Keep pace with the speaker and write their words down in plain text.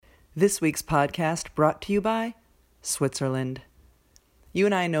This week's podcast brought to you by Switzerland. You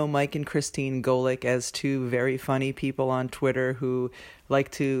and I know Mike and Christine Golick as two very funny people on Twitter who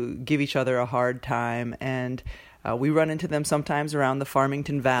like to give each other a hard time, and we run into them sometimes around the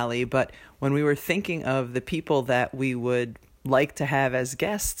Farmington Valley. But when we were thinking of the people that we would like to have as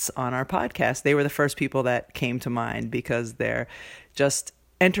guests on our podcast, they were the first people that came to mind because they're just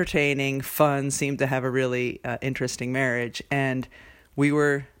entertaining, fun, seem to have a really interesting marriage, and we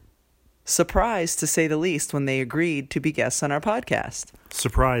were surprised, to say the least, when they agreed to be guests on our podcast.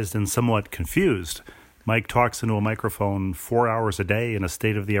 Surprised and somewhat confused. Mike talks into a microphone 4 hours a day in a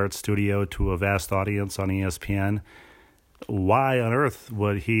state-of-the-art studio to a vast audience on ESPN. Why on earth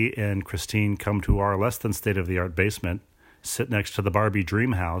would he and Christine come to our less than state-of-the-art basement, sit next to the Barbie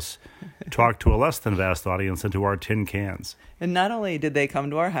dream house, talk to a less than vast audience into our tin cans? And not only did they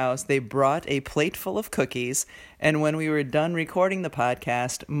come to our house, they brought a plate full of cookies. And when we were done recording the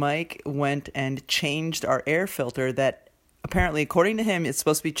podcast, Mike went and changed our air filter that apparently, according to him, it's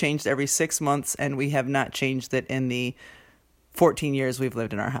supposed to be changed every 6 months, and we have not changed it in the 14 years we've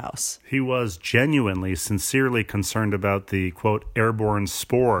lived in our house. He was genuinely, sincerely concerned about the, quote, airborne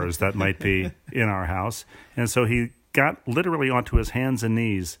spores that might be in our house. And so he got literally onto his hands and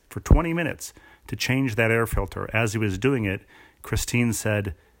knees for 20 minutes to change that air filter. As he was doing it, Christine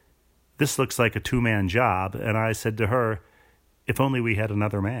said, "This looks like a two-man job." And I said to her, "If only we had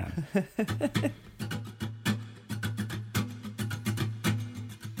another man."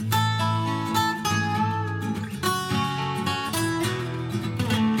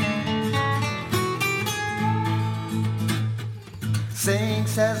 Saying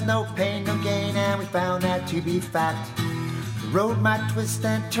says no pain, no gain, and we found that to be fact. The road might twist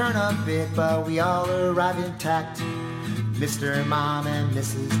and turn a bit, but we all arrive intact. Mr. Mom and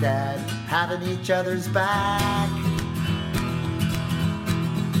Mrs. Dad having each other's back.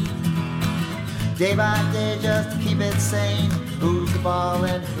 Day by day, just to keep it sane. Who's the ball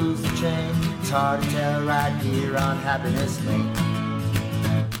and who's the chain? It's hard to tell right here on Happiness Lane.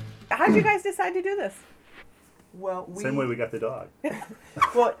 How did you guys decide to do this? Well, Same way we got the dog.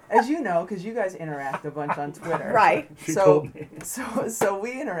 Well, as you know, because you guys interact a bunch on Twitter. Right. She told me. So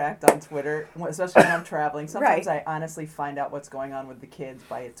we interact on Twitter, especially when I'm traveling. Sometimes Right. I honestly find out what's going on with the kids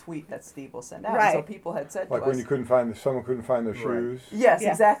by a tweet that Steve will send out. Right. And so people had said Like to when us, you couldn't find someone couldn't find their shoes. yes, Yeah.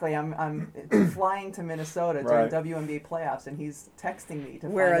 exactly. I'm flying to Minnesota during Right. WNBA playoffs, and he's texting me to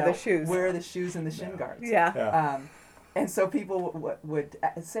Where find are the out shoes? where are the shoes and the shin guards. Yeah. Yeah. And so people would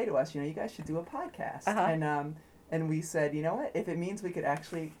say to us, you guys should do a podcast. Uh-huh. And we said, you know what? If it means we could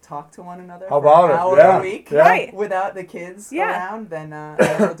actually talk to one another How for about an it? hour Yeah. a week Yeah. Right. without the kids Yeah. around, then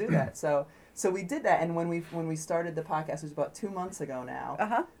we'll do that. So we did that. And when we started the podcast, it was about 2 months ago now.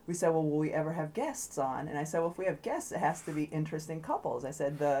 Uh-huh. We said, well, will we ever have guests on? And I said, well, if we have guests, it has to be interesting couples. I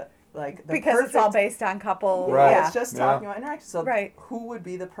said Because it's all based on couple. Right. Yeah. It's just Yeah. talking about interaction. So Right. who would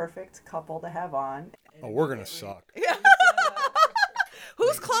be the perfect couple to have on? Oh, we're gonna suck.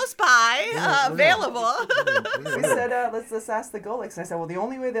 Who's close by, available? We said, let's ask the Golicks. And I said, well, the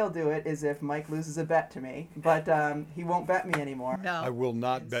only way they'll do it is if Mike loses a bet to me, but he won't bet me anymore. I No. will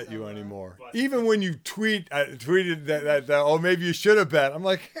not bet you anymore. Even when you tweeted that oh, maybe you should have bet. I'm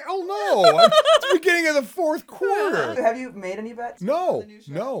like, hell no. It's the beginning of the fourth quarter. Have you made any bets? No.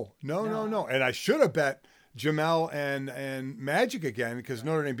 And I should have bet Jamel and Magic again because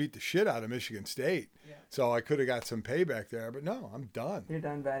Notre Dame beat the shit out of Michigan State. Yeah. So I could have got some payback there, but no, I'm done. You're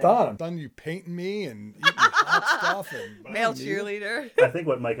done betting. I'm done you painting me and eating hot stuff. And Male cheerleader. I think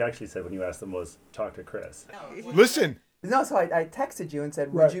what Mike actually said when you asked him was, talk to Chris. Listen. No, so I texted you and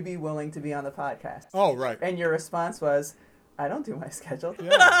said, would Right. you be willing to be on the podcast? Oh, right. And your response was, I don't do my schedule.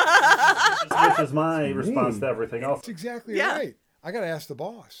 Which is my response to everything else. That's exactly Yeah. right. I got to ask the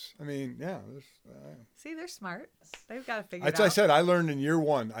boss. I mean, yeah. See, they're smart. They've got to figure That's it what I out. said. I learned in year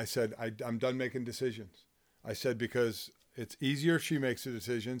one. I said, I'm done making decisions. I said, because it's easier if she makes the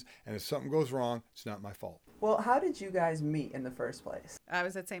decisions, and if something goes wrong, it's not my fault. Well, how did you guys meet in the first place? I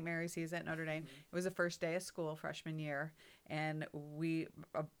was at St. Mary's. He's at Notre Dame. It was the first day of school, freshman year, and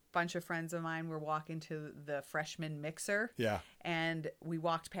a bunch of friends of mine were walking to the freshman mixer. Yeah. And we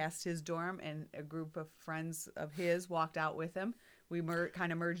walked past his dorm, and a group of friends of his walked out with him. We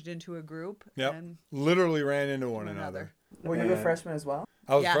kind of merged into a group. Yep. And Literally ran into one another. Were you a freshman as well?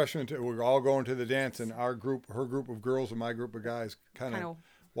 I was Yeah. a freshman too. We were all going to the dance, and her group of girls and my group of guys kind of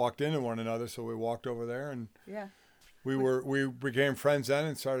walked into one another. So we walked over there, and yeah. we became friends then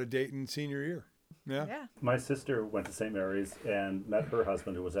and started dating senior year. Yeah. Yeah. My sister went to St. Mary's and met her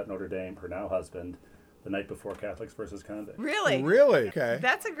husband, who was at Notre Dame, her now husband, the night before Catholics versus convicts. Really? Really? Okay.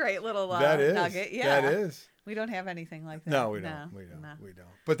 That's a great little That is. nugget. Yeah. That is. We don't have anything like that. No, we don't. We don't. No. We don't.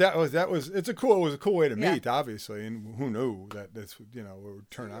 But it was a cool way to meet, obviously, and who knew that this would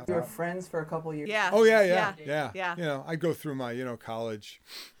turn out. We were friends for a couple years. Yeah. Oh yeah. Yeah. I'd go through my college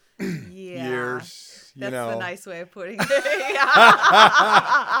Yeah. years. That's the nice way of putting it.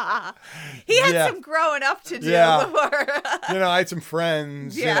 He had some growing up to do before. I had some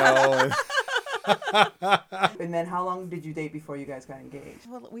friends. Yeah. And then how long did you date before you guys got engaged?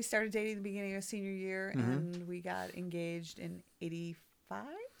 Well, we started dating at the beginning of senior year, and we got engaged in 85?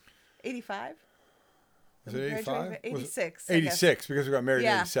 85? Was it 85? 86. 86, because we got married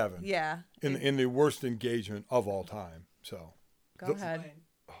in 87. Yeah. In the worst engagement of all time. So. Go ahead.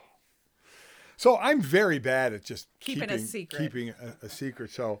 So I'm very bad at just Keeping a secret. Keeping a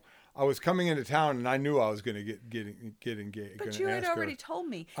secret. So I was coming into town, and I knew I was going to get engaged. But you had already told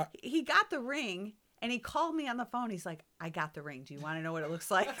me. He got the ring, and he called me on the phone. He's like, I got the ring. Do you want to know what it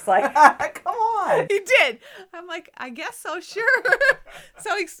looks like? It's like, come on. He did. I'm like, I guess so, sure.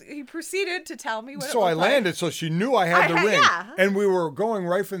 So he proceeded to tell me what it looked So I landed, like. so she knew I had the ring. Yeah. And we were going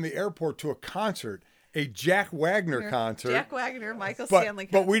right from the airport to a concert, a Jack Wagner concert. Jack Wagner, Michael Stanley.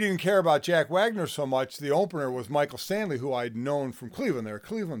 But we didn't care about Jack Wagner so much. The opener was Michael Stanley, who I'd known from Cleveland. They're a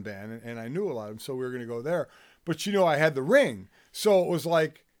Cleveland band, and I knew a lot of them, so we were going to go there. But she knew I had the ring. So it was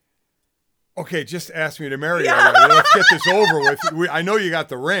like, okay, just ask me to marry you already. Let's get this over with. I know you got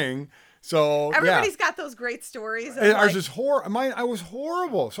the ring. So Everybody's got those great stories. And I was just I was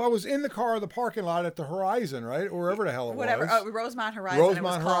horrible. So I was in the car, the parking lot at the Horizon, right? Or wherever the hell it was. Rosemont Horizon. Rosemont it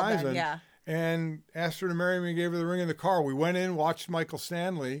was called Horizon. Then, yeah. And asked her to marry me and gave her the ring in the car. We went in, watched Michael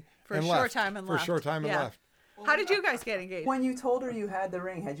Stanley, For a short time and left. left. How did you guys get engaged? When you told her you had the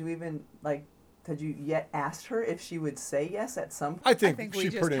ring, had you yet asked her if she would say yes at some point? I think we she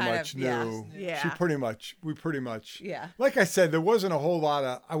just pretty kind much of- knew. yeah. We pretty much. Yeah. Like I said, there wasn't a whole lot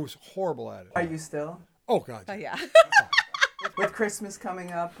of. I was horrible at it. Are you still? Oh God. Yeah. With Christmas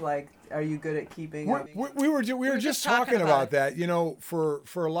coming up, are you good at keeping up? We were just talking about that.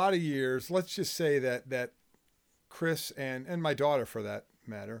 For a lot of years, let's just say that Chris and my daughter, for that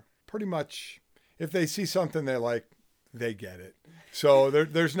matter, pretty much, if they see something they like, they get it. So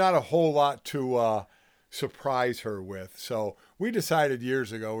there's not a whole lot to surprise her with. So we decided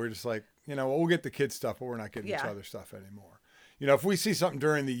years ago, we're just like, we'll get the kids stuff, but we're not getting each other stuff anymore. If we see something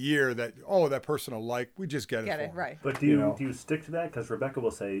during the year that that person will like, we just get it for them. Right. But do you stick to that? Because Rebecca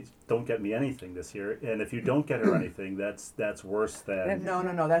will say, "Don't get me anything this year," and if you don't get her anything, that's worse than.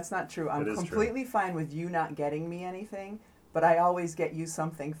 No, that's not true. I'm completely fine with you not getting me anything, but I always get you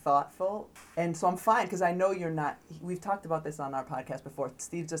something thoughtful, and so I'm fine because I know you're not. We've talked about this on our podcast before.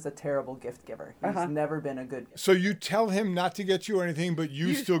 Steve's just a terrible gift giver. He's never been a good. So you tell him not to get you anything, but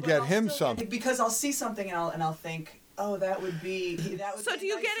you still get him something. Because I'll see something and I'll think, oh, that would be. So do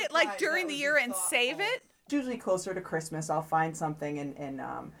you get it like during the year and save it? Usually closer to Christmas, I'll find something and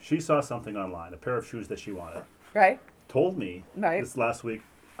She saw something online, a pair of shoes that she wanted. Right. Told me this last week,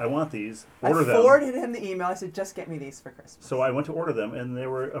 I want these. I Order them. forwarded him the email. I said, just get me these for Christmas. So I went to order them, and they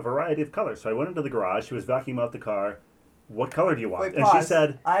were a variety of colors. So I went into the garage. She was vacuuming out the car. What color do you want? Wait, and pause. she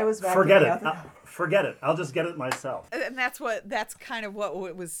said, I was vacuuming forget out it. the- Forget it. I'll just get it myself. And that's kind of what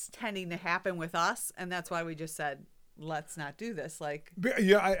was tending to happen with us, and that's why we just said, let's not do this.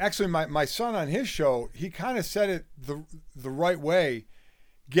 Actually, my son on his show, he kind of said it the right way.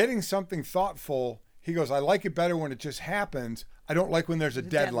 Getting something thoughtful, he goes, I like it better when it just happens. I don't like when there's a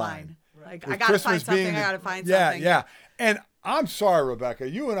deadline. Like, With I gotta find Christmas something. being I gotta find yeah, something. Yeah. And I'm sorry, Rebecca.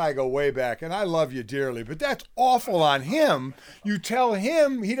 You and I go way back, and I love you dearly, but that's awful on him. You tell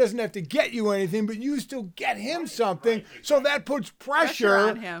him he doesn't have to get you anything, but you still get him something. So that puts pressure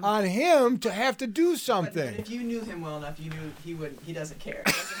on him to have to do something. But if you knew him well enough, you knew he wouldn't. He doesn't care. It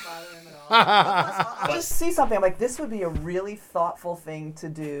doesn't bother him at all. I'll just see something. I'm like, this would be a really thoughtful thing to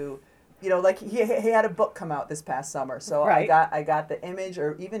do. Like he had a book come out this past summer, so I got the image,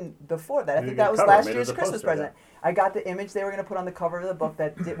 or even before that, I think that was last year's Christmas present. I got the image they were going to put on the cover of the book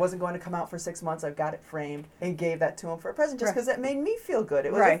that it wasn't going to come out for 6 months. I've got it framed and gave that to him for a present just because it made me feel good.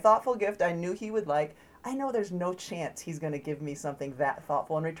 It was a thoughtful gift I knew he would like. I know there's no chance he's going to give me something that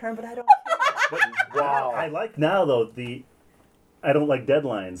thoughtful in return, but I don't care. Wow. I like now, though, I don't like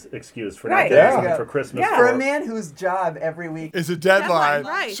deadlines excuse for not Yeah. getting something for Christmas. For a man whose job every week is a deadline.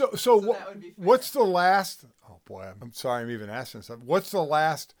 Right. So what's the last? Oh boy, I'm sorry, I'm even asking stuff. What's the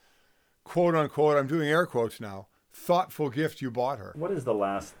last, quote unquote? I'm doing air quotes now. Thoughtful gift you bought her. What is the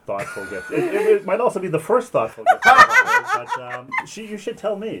last thoughtful gift? It might also be the first thoughtful gift I bought her, but you should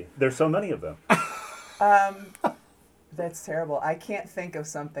tell me. There's so many of them. That's terrible. I can't think of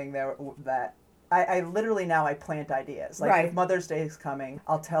something that I literally now I plant ideas. Like Right. if Mother's Day is coming,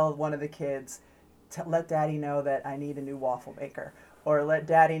 I'll tell one of the kids, let Daddy know that I need a new waffle maker. Or let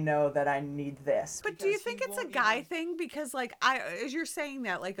Daddy know that I need this. But do you think it's a guy thing? Because, like, as you're saying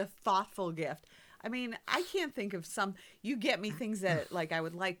that, like a thoughtful gift. I mean, I can't think of some. You get me things that like I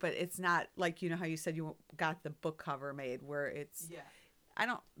would like, but it's not like, you know how you said you got the book cover made where it's. Yeah. I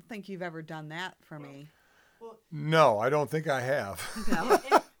don't think you've ever done that for me. No, I don't think I have.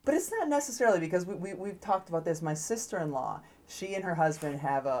 But it's not necessarily because we've talked about this. My sister-in-law, she and her husband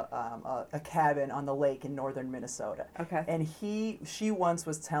have a cabin on the lake in northern Minnesota. Okay. And she once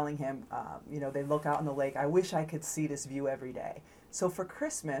was telling him, they look out on the lake. I wish I could see this view every day. So for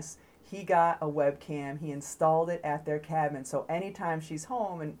Christmas, he got a webcam. He installed it at their cabin. So anytime she's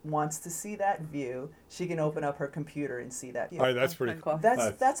home and wants to see that view, she can open up her computer and see that view. All right, that's pretty cool. That's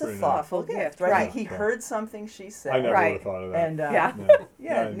a pretty thoughtful nice. gift, right? Right. He heard something she said. I never Right. would have thought of that. And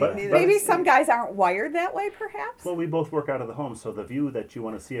Yeah. But- Maybe some guys aren't wired that way, perhaps. Well, we both work out of the home, so the view that you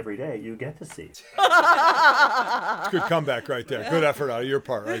want to see every day, you get to see. Good comeback right there. Good effort out of your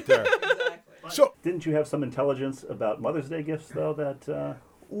part right there. So, Didn't you have some intelligence about Mother's Day gifts, though, that...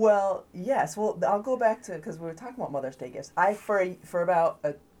 Well, yes. Well, I'll go back to, because we were talking about Mother's Day gifts. For about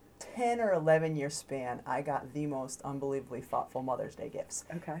a 10 or 11 year span, I got the most unbelievably thoughtful Mother's Day gifts.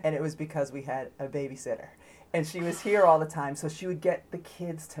 Okay. And it was because we had a babysitter. And she was here all the time, so she would get the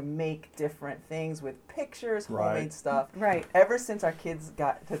kids to make different things with pictures, homemade Right. stuff. Right. Ever since our kids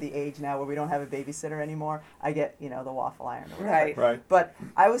got to the age now where we don't have a babysitter anymore, I get, the waffle iron or whatever. Right. right. But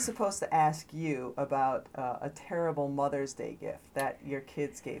I was supposed to ask you about a terrible Mother's Day gift that your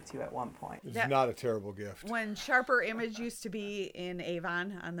kids gave to you at one point. It's That- not a terrible gift. When Sharper Image used to be in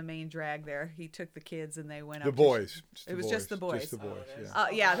Avon on the main drag there, he took the kids and they went The up. boys. It was just the boys. Just the boys, yeah.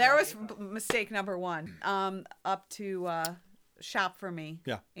 Yeah, there was mistake number one. Up to Shop for Me.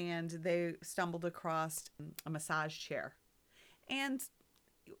 Yeah. And they stumbled across a massage chair. And,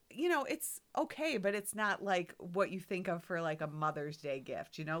 it's okay, but it's not like what you think of for like a Mother's Day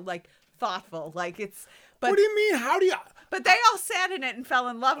gift, like thoughtful. Like it's. But, What do you mean? How do you... But they all sat in it and fell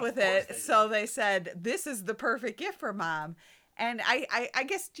in love with it. So they said, this is the perfect gift for Mom. And I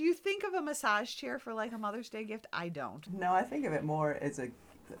guess, do you think of a massage chair for like a Mother's Day gift? I don't. No, I think of it more as a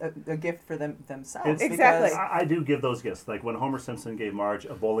gift for themselves. Exactly. because- I do give those gifts. Like when Homer Simpson gave Marge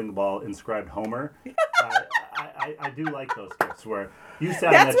a bowling ball inscribed Homer, I do like those gifts where you sat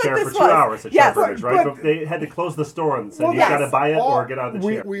in That's that what chair for this 2 was. hours at Yes, Shepherd's, right? but- But they had to close the store and said, Well, you yes. got to buy it all- or get out of the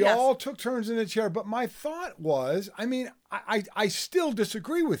chair. We Yes. all took turns in the chair, but my thought was, I still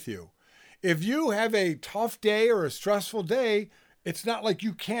disagree with you. If you have a tough day or a stressful day, it's not like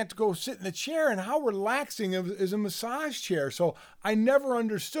you can't go sit in a chair. And how relaxing is a massage chair? So I never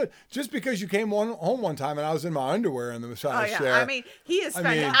understood. Just because you came home one time and I was in my underwear in the Oh, massage yeah. chair. I mean, he has spent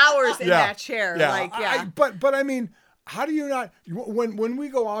mean, hours in yeah, that chair. yeah. Like, yeah. But I mean, how do you not, when we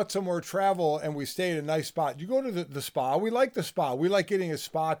go out somewhere, travel, and we stay at a nice spot, you go to the spa. We like the spa. We like getting a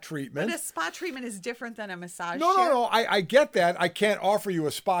spa treatment. But a spa treatment is different than a massage No, chair. no. I get that. I can't offer you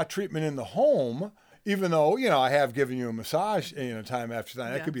a spa treatment in the home, even though, I have given you a massage, time after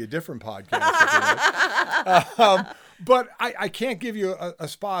time. That Yeah. could be a different podcast. If you like. But I can't give you a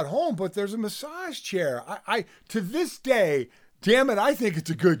spa at home, but there's a massage chair. I to this day, damn it, I think it's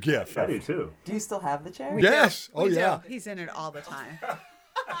a good gift. I do too. Do you still have the chair? Yes. We Oh, do. yeah. He's in it all the time.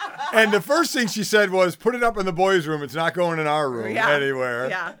 And the first thing she said was, put it up in the boys' room. It's not going in our room Yeah. anywhere.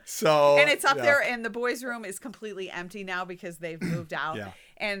 Yeah. So. And it's up yeah. there, and the boys' room is completely empty now because they've moved out. Yeah.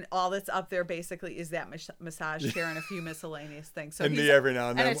 And all that's up there basically is that massage chair and a few miscellaneous things. So And he's, me every now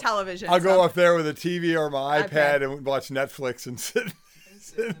and then. a television. I'll go so- up there with a TV or my iPad iPad. and watch Netflix and sit.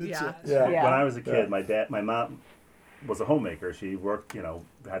 in the Yeah. chair. Yeah. When I was a kid, my mom was a homemaker. She worked,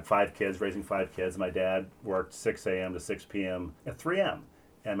 had 5 kids, raising 5 kids. My dad worked 6 a.m. to 6 p.m. at 3 m.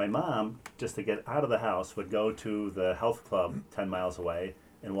 And my mom, just to get out of the house, would go to the health club 10 miles away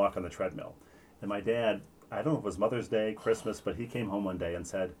and walk on the treadmill. And my dad, I don't know if it was Mother's Day, Christmas, but he came home one day and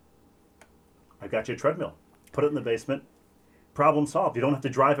said, I got you a treadmill. Put it in the basement. Problem solved. You don't have to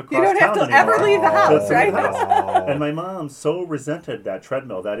drive across You don't have town to ever anymore. leave the house, Just leave right? the house. And my mom so resented that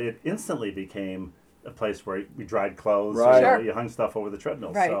treadmill that it instantly became a place where we dried clothes. Right. You, know, Sure. you hung stuff over the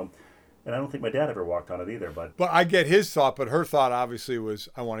treadmill. Right. So, and I don't think my dad ever walked on it either. But But I get his thought, but her thought obviously was,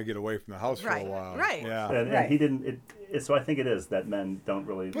 I want to get away from the house Right, for a while. right. Yeah. and Right. he didn't. So I think it is that men don't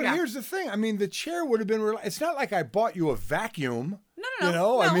really. But Yeah. here's the thing. I mean, the chair would have been. It's not like I bought you a vacuum. No. You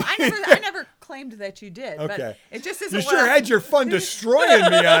know, no, I mean, I never claimed that you did. Okay. But it just isn't You what sure had your fun destroying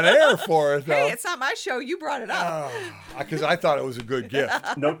me on air for it, though. Hey, it's not my show. You brought it up. Because I thought it was a good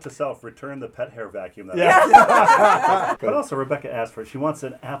gift. Note to self: return the pet hair vacuum. That Yeah. But also, Rebecca asked for it. She wants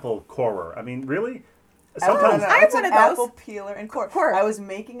an apple corer. I mean, really? No, Sometimes no, I have it's one an of those. apple peeler and core. Core. I was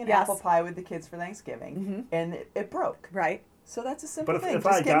making an Yes. apple pie with the kids for Thanksgiving, and it broke. Right. So that's a simple But if thing. I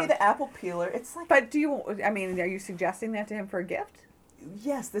Just give me got- the apple peeler. It's like, But are you suggesting that to him for a gift?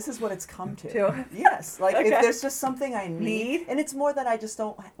 yes, this is what it's come to. To- Yes, like Okay. if there's just something I Need? and it's more that I just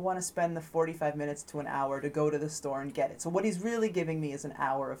don't want to spend the 45 minutes to an hour to go to the store and get it. So what he's really giving me is an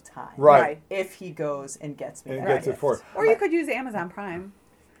hour of time. Right. If he goes and gets me And that gets it gift. for it. Or you could use Amazon Prime.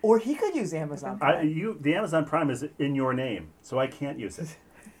 Or he could use Amazon Prime. the Amazon Prime is in your name, so I can't use it.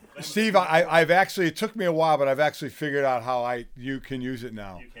 Steve, I've actually, it took me a while, but I've actually figured out how you can use it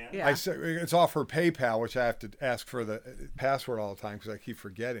now. You can. Yeah. It's off her PayPal, which I have to ask for the password all the time because I keep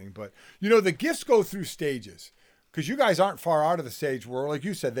forgetting. But, the gifts go through stages because you guys aren't far out of the stage where, like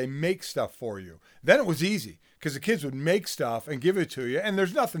you said, they make stuff for you. Then it was easy because the kids would make stuff and give it to you. And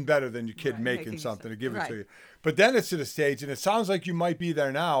there's nothing better than your kid making making something to stuff. give it Right. to you. But then it's at a stage, and it sounds like you might be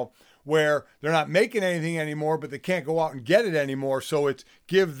there now, where they're not making anything anymore, but they can't go out and get it anymore. So it's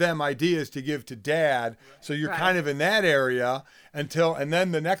give them ideas to give to dad. So you're Right. kind of in that area and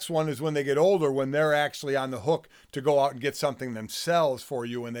then the next one is when they get older, when they're actually on the hook to go out and get something themselves for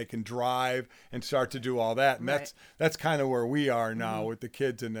you, and they can drive and start to do all that. And Right. that's kind of where we are now with the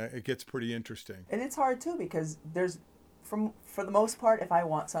kids, and it gets pretty interesting. And it's hard too because for the most part, if I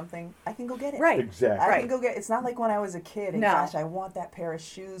want something, I can go get it. Right. Exactly. I Right. can go get. It's not like when I was a kid and No. gosh, I want that pair of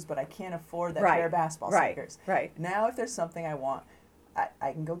shoes, but I can't afford that Right. pair of basketball Right. sneakers. Right. Now, if there's something I want,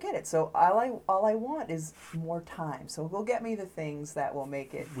 I can go get it. So all I want is more time. So go get me the things that will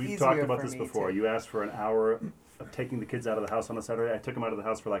make it We've easier talked about for this me before. to- You asked for an hour of taking the kids out of the house on a Saturday. I took them out of the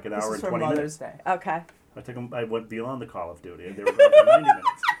house for like an This hour is and for 20 Mother's minutes. Day. Okay. I went beyond the Call of Duty. They were gone for 90 minutes.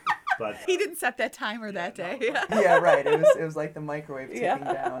 But He didn't set that timer that day. Yeah, right. It was like the microwave ticking Yeah.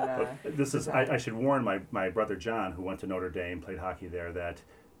 down. But this is, I should warn my brother John, who went to Notre Dame, played hockey there, that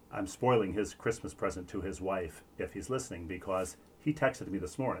I'm spoiling his Christmas present to his wife if he's listening, because he texted me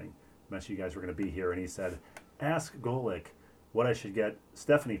this morning, mentioned you guys were going to be here, and he said, ask Golick what I should get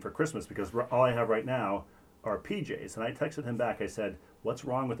Stephanie for Christmas, because all I have right now are PJs. And I texted him back. I said, what's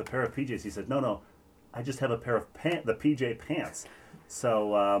wrong with a pair of PJs? He said, no, I just have a pair of the PJ pants.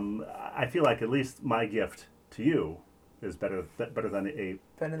 So I feel like at least my gift to you is better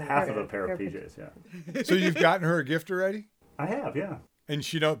than half of a pair of PJs. Yeah, So you've gotten her a gift already? I have. Yeah, And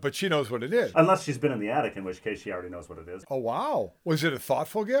she knows what it is. unless she's been in the attic, in which case she already knows what it is. Oh, wow. Was it a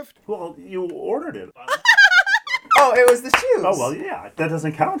thoughtful gift? Well, you ordered it. Oh, it was the shoes. Oh well, yeah, that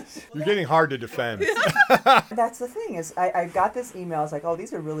doesn't count. You're getting hard to defend. That's the thing is I got this email. I was like, oh,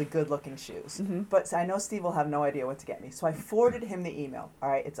 these are really good looking shoes. But I know Steve will have no idea what to get me. So I forwarded him the email. All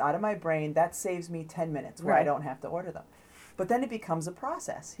right, it's out of my brain. That saves me 10 minutes where I Right. don't have to order them. But then it becomes a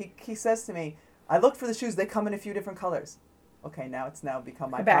process. He says to me, I looked for the shoes. They come in a few different colors. Okay, now it's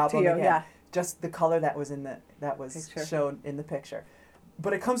become my Back to problem you, again. yeah. Just the color that was Picture. shown in the picture.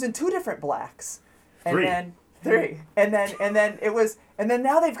 But it comes in 2 different blacks. And Three. then 3. And then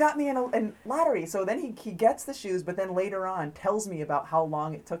now they've got me in lottery. So then he gets the shoes, but then later on tells me about how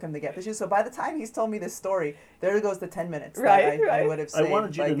long it took him to get the shoes. So by the time he's told me this story, there goes the 10 minutes Right, that I right. would have I saved.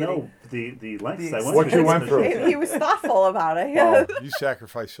 wanted you by to getting- know the lengths the I went What through. you went through. He was thoughtful about it. Oh, you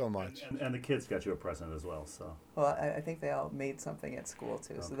sacrificed so much. And the kids got you a present as well. So Well, I think they all made something at school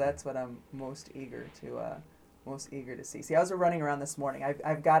too. So Okay. that's what I'm most eager to see. See, I was running around this morning.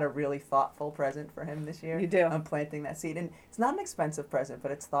 I've got a really thoughtful present for him this year. You do. I'm planting that seed, and it's not an expensive present,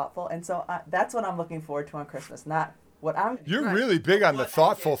 but it's thoughtful, and so that's what I'm looking forward to on Christmas. Not what I'm. You're Right. really big on the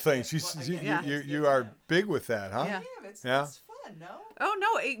thoughtful things. Yeah. You are big with that, huh? Yeah. Yeah. It's fun, no? Oh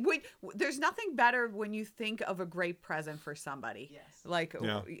no! There's nothing better when you think of a great present for somebody. Yes. Like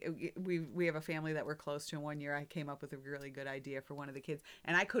Yeah. we have a family that we're close to, and one year I came up with a really good idea for one of the kids,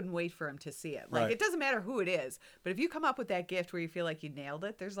 and I couldn't wait for him to see it. Like Right. it doesn't matter who it is, but if you come up with that gift where you feel like you nailed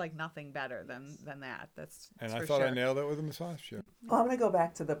it, there's like nothing better than that. That's And I for thought sure. I nailed it with a massage chair. Well, I'm gonna go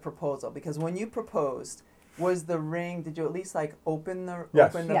back to the proposal because when you proposed, was the ring? Did you at least like open the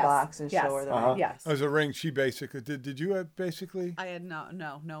Yes. box and Yes. show her the Uh-huh. ring? Yes. It was a ring. She basically did. You have basically? I had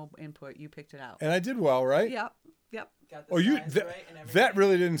no input. You picked it out. And I did well, right? Yep. Got the Oh, you size that, right and everything? that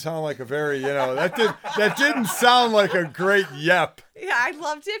really didn't sound like a very that didn't sound like a great yep. Yeah, I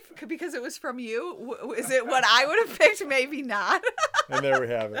loved it because it was from you. Is it what I would have picked? Maybe not. And there we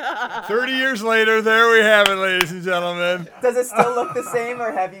have it. 30 years later, there we have it, ladies and gentlemen. Does it still look the same,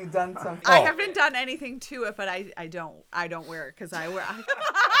 or have you done something? I Oh. haven't done anything to it, but I don't wear it because I wear.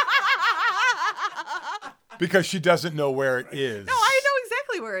 because she doesn't know where it is. No, I know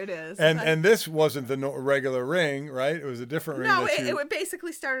exactly where it is. And this wasn't the regular ring, right? It was a different ring. No, that it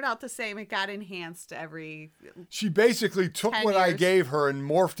basically started out the same. It got enhanced every. She basically took 10 what I years. gave her and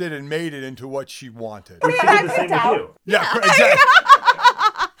morphed it and made it into what she wanted. She did the same with you. Yeah, exactly.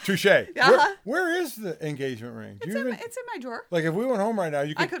 Touche. Uh-huh. Where is the engagement ring? Do It's you in, even, it's in my drawer. like if we went home right now,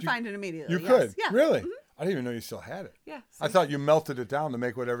 you could. I could find it immediately. You yes. could. Yeah. Really? Mhm. I didn't even know you still had it. Yeah. I thought you melted it down to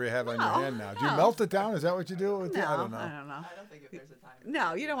make whatever you have on your No, hand now. Do you no. melt it down? Is that what you do with it? No, I don't know. I don't know. I don't think if there's a time.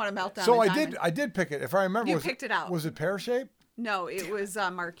 No, you don't want to melt down. So a I diamond. did pick it. If I remember, You picked it out. Was it pear shape? No, it was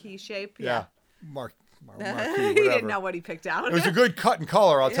marquee shape. Yeah. Yeah. Marquee, he whatever. didn't know what he picked out. It was a good cut and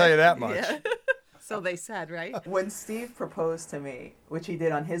color, I'll tell you that much. Yeah. So they said, right? When Steve proposed to me, which he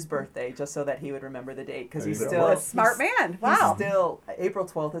did on his birthday, just so that he would remember the date, because he's There you still go. A smart man. He's Wow. still April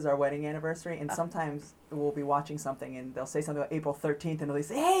 12th is our wedding anniversary, and sometimes we'll be watching something and they'll say something about April 13th, and they'll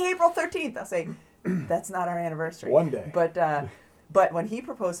say, "Hey, April 13th." I'll say, "That's not our anniversary." One day. But when he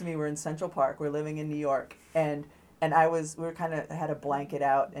proposed to me, we're in Central Park. We're living in New York, and we were kind of had a blanket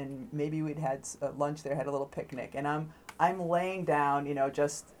out, and maybe we'd had lunch there, had a little picnic, and I'm laying down,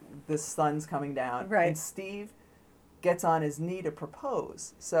 just the sun's coming down, Right. and Steve gets on his knee to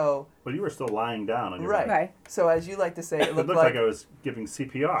propose. So But you were still lying down on your right. back. Right. So as you like to say, it It looked looked like I was giving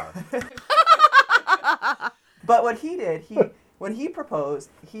CPR. But what he did, when he proposed,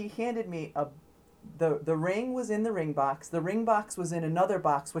 he handed me the ring was in the ring box. The ring box was in another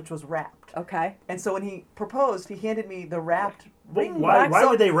box which was wrapped. Okay. And so when he proposed, he handed me the wrapped Well, ring why box. So-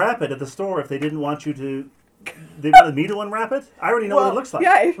 would they wrap it at the store if they didn't want you to? They wanted me to unwrap it? I already know what Well, it looks like.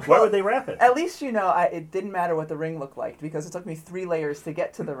 yeah, Why would they wrap it? At least it didn't matter what the ring looked like because it took me 3 layers to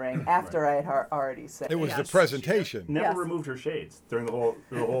get to the ring after I had already said It was the Yes. presentation. Never Yes. removed her shades during the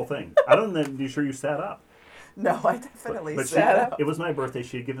whole thing. I don't know. You sure you sat up? No, I definitely But sat up. it was my birthday.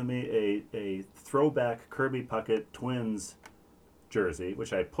 She had given me a throwback Kirby Puckett Twins jersey,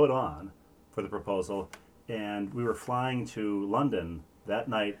 which I put on for the proposal, and we were flying to London that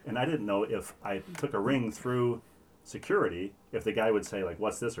night, and I didn't know if I took a ring through security, if the guy would say, like,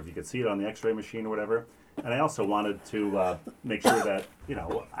 what's this, or if you could see it on the x-ray machine or whatever. And I also wanted to make sure that,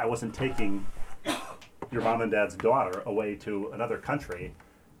 I wasn't taking your mom and dad's daughter away to another country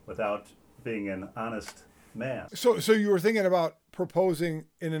without being an honest man. So you were thinking about proposing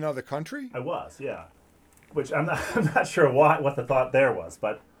in another country? I was, yeah. Which I'm not sure what the thought there was,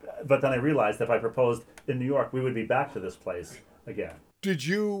 but then I realized that if I proposed in New York, we would be back to this place again. Did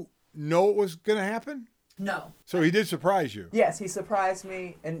you know it was going to happen? No. So he did surprise you. Yes, he surprised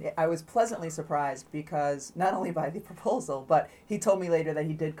me, and I was pleasantly surprised because not only by the proposal, but he told me later that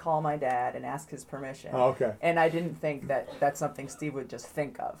he did call my dad and ask his permission. Oh, okay. And I didn't think that that's something Steve would just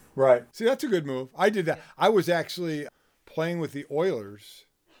think of. Right. See, that's a good move. I did that. I was actually playing with the Oilers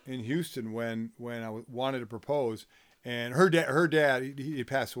in Houston when I wanted to propose, and her dad, he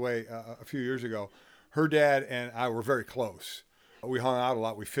passed away a few years ago. Her dad and I were very close. We hung out a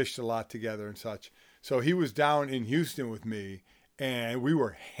lot. We fished a lot together and such. So he was down in Houston with me, and we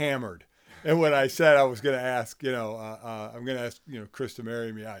were hammered. And when I said I was going to ask, I'm going to ask, Chris to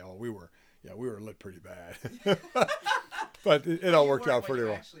marry me, we were lit pretty bad. But it all worked out pretty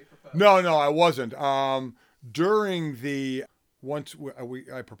well. No, I wasn't. During once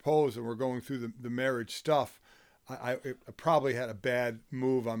I proposed and we're going through the marriage stuff, I probably had a bad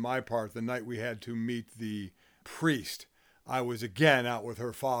move on my part the night we had to meet the priest. I was again out with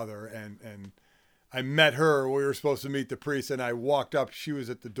her father, and I met her. We were supposed to meet the priest, and I walked up. She was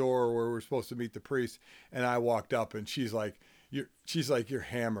at the door where we were supposed to meet the priest, and I walked up, and she's like, "You're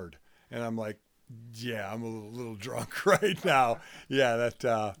hammered," and I'm like, "Yeah, I'm a little drunk right now." Yeah,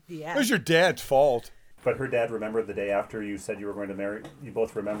 it was your dad's fault. But her dad remembered the day after you said you were going to marry. You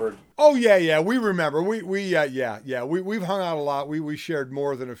both remembered. Oh yeah, we remember. We've hung out a lot. We shared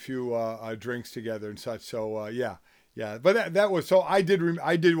more than a few drinks together and such. So yeah. But that was so. I did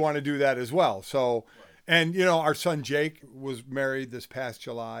want to do that as well. So, and our son Jake was married this past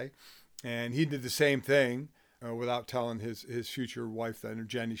July, and he did the same thing without telling his future wife then,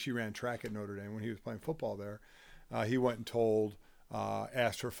 Jenny. She ran track at Notre Dame when he was playing football there. He went and told.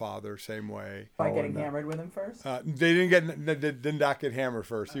 Asked her father same way. By getting hammered with him first? They did not get hammered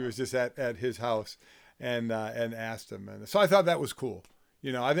first. He was just at his house and asked him. And so I thought that was cool.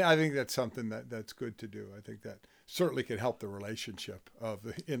 I think that's something that's good to do. I think that certainly can help the relationship of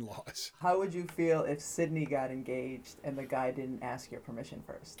the in-laws. How would you feel if Sydney got engaged and the guy didn't ask your permission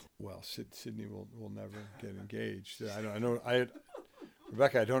first? Well, Sydney will never get engaged.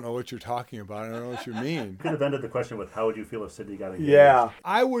 Rebecca, I don't know what you're talking about. I don't know what you mean. You could have ended the question with, how would you feel if Sydney got engaged? Yeah.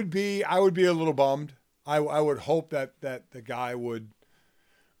 I would be a little bummed. I would hope that the guy would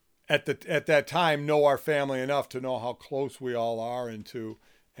at that time know our family enough to know how close we all are, and to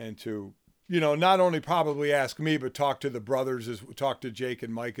not only probably ask me, but talk to the brothers, talk to Jake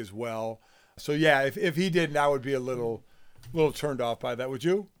and Mike as well. So yeah, if he didn't, I would be a little turned off by that. Would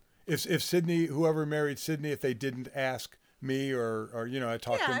you? If Sydney, whoever married Sydney, if they didn't ask me or I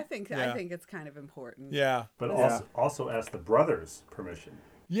talked to Yeah, him. I think it's kind of important. Yeah. But also ask the brothers' permission.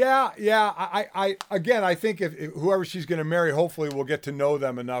 Yeah. I think if whoever she's going to marry, hopefully we'll get to know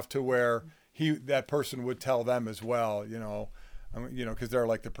them enough to where that person would tell them as well, because they're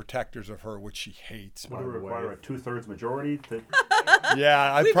like the protectors of her, which she hates. Would it require a 2/3 majority?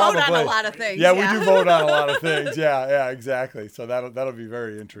 Yeah, we vote on a lot of things. Yeah, we do vote on a lot of things. Yeah, exactly. So that'll be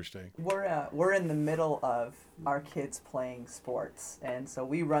very interesting. We're in the middle of our kids playing sports, and so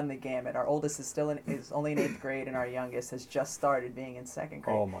we run the gamut. Our oldest is only in 8th grade, and our youngest has just started being in 2nd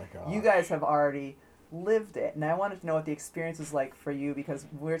grade. Oh my God! You guys have already lived it, and I wanted to know what the experience is like for you, because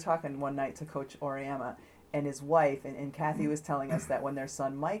we were talking one night to Coach Oriama and his wife, and Kathy was telling us that when their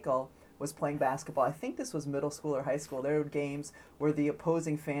son Michael was playing basketball, I think this was middle school or high school, there were games where the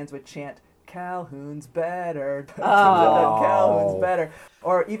opposing fans would chant, "Calhoun's better," Calhoun's better.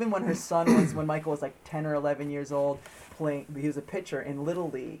 Or even when her son when Michael was like 10 or 11 years old, he was a pitcher in Little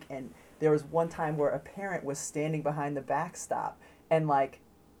League, and there was one time where a parent was standing behind the backstop and like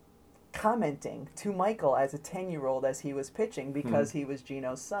commenting to Michael as a 10-year-old as he was pitching, because he was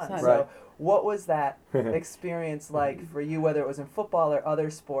Gino's son. Right. So what was that experience like for you, whether it was in football or other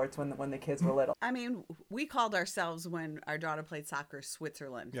sports when the kids were little? I mean, we called ourselves, when our daughter played soccer,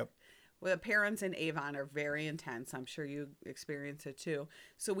 Switzerland. Yep. Well, the parents in Avon are very intense. I'm sure you experience it too.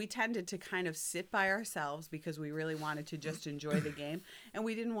 So we tended to kind of sit by ourselves because we really wanted to just enjoy the game. And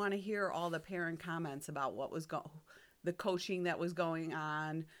we didn't want to hear all the parent comments about what was the coaching that was going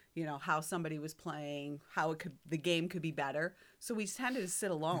on, how somebody was playing, how the game could be better. So we tended to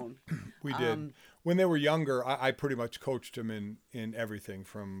sit alone. We did. When they were younger, I pretty much coached them in everything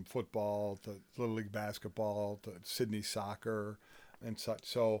from football to Little League basketball to Sydney soccer and such.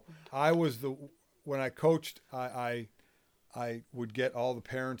 So when I coached, I would get all the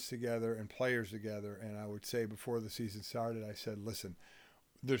parents together and players together, and I would say before the season started, I said, listen,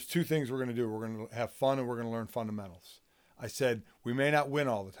 there's 2 things we're going to do. We're going to have fun and we're going to learn fundamentals. I said, we may not win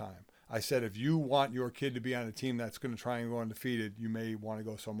all the time. I said, if you want your kid to be on a team that's going to try and go undefeated, you may want to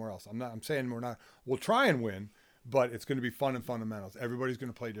go somewhere else. I'm saying we'll try and win, but it's going to be fun and fundamentals. Everybody's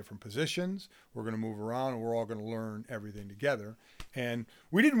going to play different positions. We're going to move around, and we're all going to learn everything together. And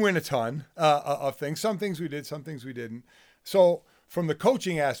we didn't win a ton of things. Some things we did, some things we didn't. So from the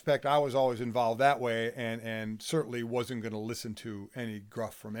coaching aspect, I was always involved that way, and certainly wasn't going to listen to any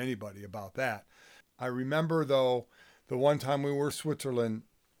gruff from anybody about that. I remember, though, the one time we were Switzerland,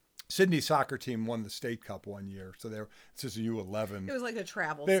 Sydney's soccer team won the state cup one year. So this is a U11. It was like a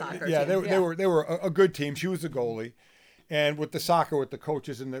travel soccer team. They were a good team. She was the goalie. And with the soccer, with the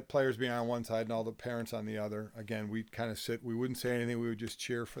coaches and the players being on one side and all the parents on the other, again, we'd kind of sit. We wouldn't say anything. We would just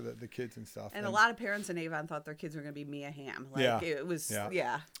cheer for the kids and stuff. And a lot of parents in Avon thought their kids were going to be Mia Hamm. It was,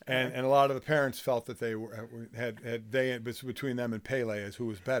 And a lot of the parents felt that they had between them and Pele as who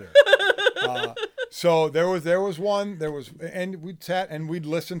was better. So there was one, and we'd sat and we'd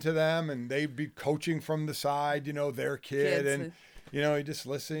listen to them, and they'd be coaching from the side, their kid, and you just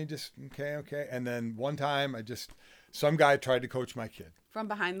listen, okay. And then one time some guy tried to coach my kid. From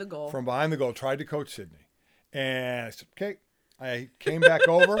behind the goal, tried to coach Sydney. And I said, okay. I came back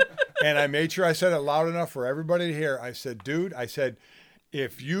over and I made sure I said it loud enough for everybody to hear. I said, dude,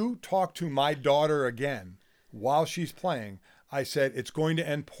 if you talk to my daughter again while she's playing, I said, it's going to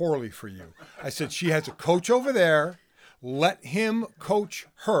end poorly for you. I said, she has a coach over there. Let him coach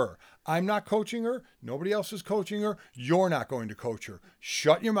her. I'm not coaching her. Nobody else is coaching her. You're not going to coach her.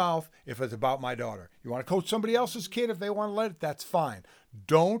 Shut your mouth if it's about my daughter. You want to coach somebody else's kid if they want to let it, that's fine.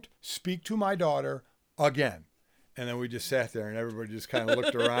 Don't speak to my daughter again. And then we just sat there and everybody just kind of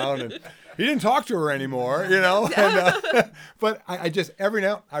looked around, and he didn't talk to her anymore, And, but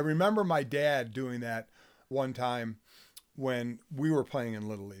I remember my dad doing that one time when we were playing in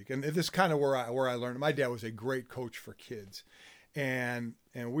Little League. And this is kind of where I learned. My dad was a great coach for kids. And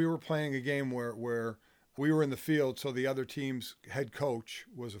we were playing a game where we were in the field, so the other team's head coach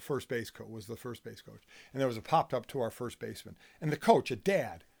was the first base coach. And there was a popped up to our first baseman. And the coach, a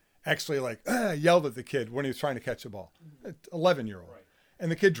dad, actually yelled at the kid when he was trying to catch the ball. 11-year-old. Right. And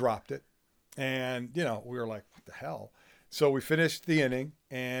the kid dropped it. And, we were like, what the hell? So we finished the inning,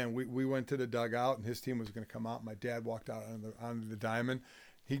 and we went to the dugout, and his team was going to come out. My dad walked out onto the diamond.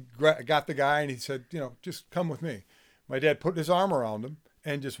 He got the guy, and he said, just come with me. My dad put his arm around him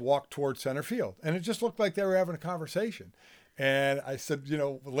and just walked towards center field. And it just looked like they were having a conversation. And I said,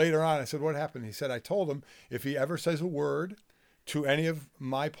 later on, I said, what happened? He said, I told him if he ever says a word to any of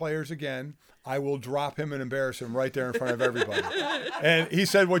my players again, I will drop him and embarrass him right there in front of everybody. And he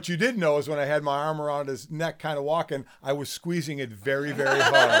said, what you didn't know is when I had my arm around his neck kind of walking, I was squeezing it very, very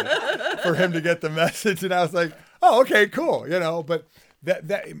hard for him to get the message. And I was like, oh, okay, cool. But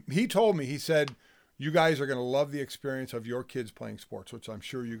that he told me, he said, you guys are going to love the experience of your kids playing sports, which I'm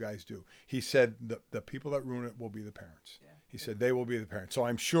sure you guys do. He said the people that ruin it will be the parents. Yeah. He said they will be the parents. So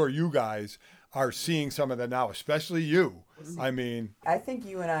I'm sure you guys are seeing some of that now, especially you. I think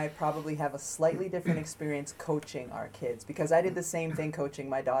you and I probably have a slightly different experience coaching our kids, because I did the same thing coaching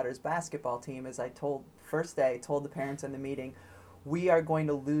my daughter's basketball team. As I told the parents in the meeting, we are going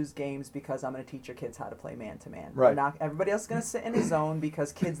to lose games because I'm going to teach your kids how to play man-to-man. Right. Everybody else is going to sit in a zone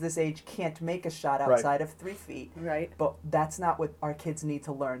because kids this age can't make a shot outside of 3 feet. Right. But that's not what our kids need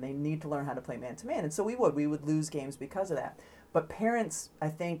to learn. They need to learn how to play man-to-man. And so we would lose games because of that. But parents, I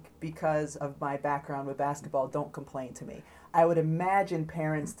think, because of my background with basketball, don't complain to me. I would imagine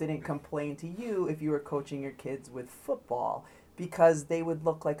parents didn't complain to you if you were coaching your kids with football, because they would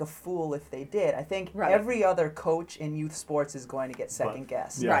look like a fool if they did. I think every other coach in youth sports is going to get second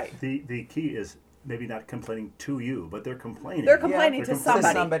guessed. Yeah. Right. The key is maybe not complaining to you, but they're complaining. They're complaining to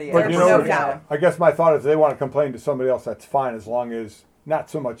somebody. But no doubt. I guess my thought is they want to complain to somebody else, that's fine, as long as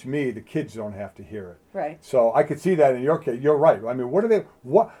not so much me, the kids don't have to hear it. Right. So I could see that in your case. You're right. I mean,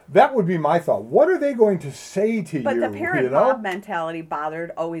 that would be my thought. What are they going to say to you? But the parent mob mentality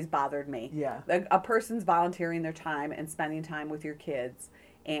always bothered me. Yeah. A person's volunteering their time and spending time with your kids,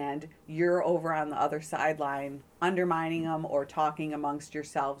 and you're over on the other sideline undermining them or talking amongst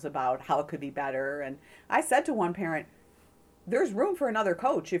yourselves about how it could be better. And I said to one parent, there's room for another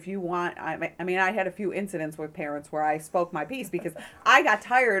coach if you want. I mean, I had a few incidents with parents where I spoke my piece because I got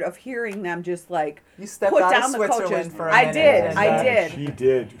tired of hearing them just like you stepped put out down of the Switzerland coaches. For a I minute. did. She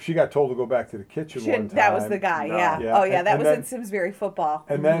did. She got told to go back to the kitchen one time. That was the guy, yeah. Oh, yeah, that was in Simsbury football.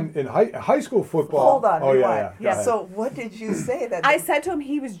 And then in high school football. Hold on, rewind. Yeah. So what did you say that? I said to him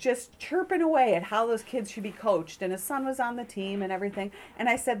he was just chirping away at how those kids should be coached, and his son was on the team and everything. And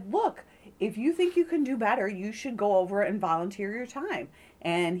I said, look, if you think you can do better, you should go over and volunteer your time.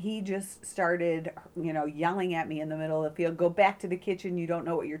 And he just started, yelling at me in the middle of the field. Go back to the kitchen. You don't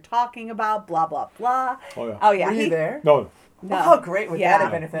know what you're talking about. Blah, blah, blah. Oh, yeah. Were you there? No. Well, how great would that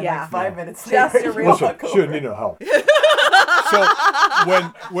have been if like 5 minutes later just a real she didn't need no help.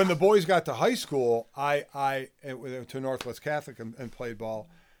 So when the boys got to high school, I went to Northwest Catholic and played ball.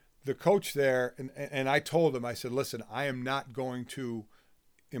 The coach there, and I told him, I said, listen, I am not going to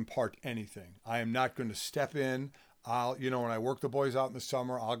impart anything. I am not going to step in. When I work the boys out in the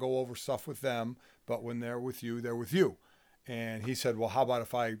summer, I'll go over stuff with them. But when they're with you, they're with you. And he said, well, how about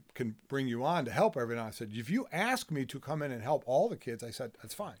if I can bring you on to help every now? I said, if you ask me to come in and help all the kids, I said,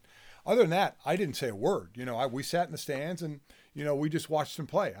 that's fine. Other than that, I didn't say a word. We sat in the stands and, we just watched them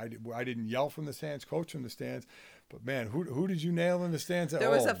play. I didn't yell from the stands, coach from the stands. But, man, who did you nail in the stands? There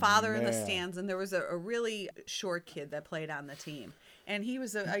was a father in the stands, and there was a really short kid that played on the team. And he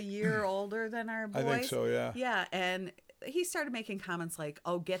was a year older than our boys. I think so, yeah. Yeah, and he started making comments like,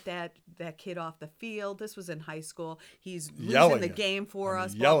 oh, get that kid off the field. This was in high school. He's losing the game for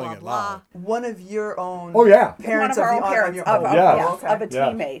us, blah, blah, blah. One of your own One parents of our own parents of a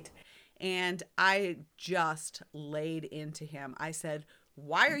teammate. And I just laid into him. I said,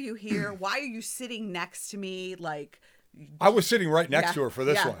 why are you here? Why are you sitting next to me? Like, I was sitting right next to her for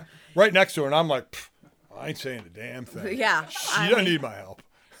this one. Right next to her, and I'm like, I ain't saying a damn thing. Yeah. She doesn't need my help.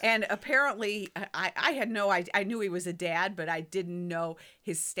 And apparently, I had no idea. I knew he was a dad, but I didn't know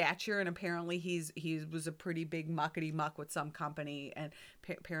his stature. And apparently, he was a pretty big muckety-muck with some company. And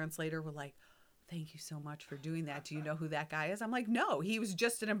parents later were like, thank you so much for doing that. Do you know who that guy is? I'm like, no. He was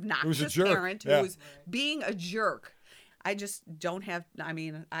just an obnoxious parent who was being a jerk. I just don't have,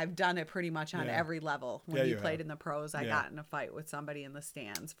 I've done it pretty much on every level. When you played in the pros, I got in a fight with somebody in the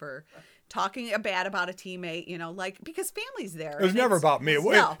stands for talking bad about a teammate, because family's there. It was never about me.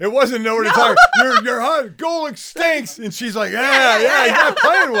 It wasn't nowhere to talk. Your Golick stinks. And she's like, yeah, he's not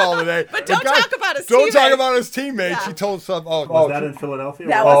playing well today. But don't talk about his teammate. Don't talk about his teammate. Yeah. She told some. Was that in Philadelphia?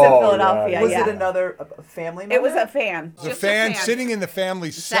 That was in Philadelphia, Was it another family member? It was a fan. The fan sitting in the family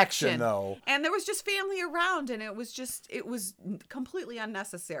section, though. And there was just family around, and it was completely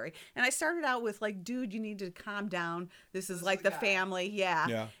unnecessary. And I started out with like, dude, you need to calm down. This is like the family.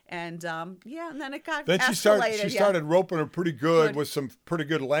 Yeah. And and then it got escalated. She started roping her pretty good with some pretty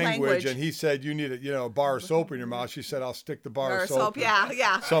good language. And he said, you need a bar of soap in your mouth. She said, I'll stick the bar of soap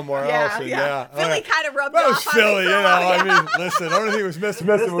somewhere else. And Philly kind of rubbed that off was Philly, I mean, listen, the only thing was missing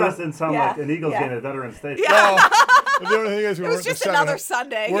this doesn't sound like an Eagles game at Veterans Station. No, The only thing is we It weren't was the just another 700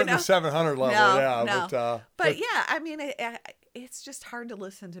 Sunday. We're You at know? the 700 level, No, yeah. no. But yeah, I mean, it's just hard to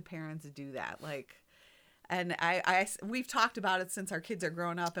listen to parents do that. Like, and we've talked about it since our kids are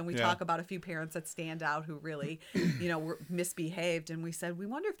growing up, and we Yeah. talk about a few parents that stand out who really, were misbehaved. And we said, we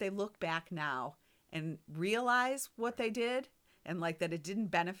wonder if they look back now and realize what they did and like that it didn't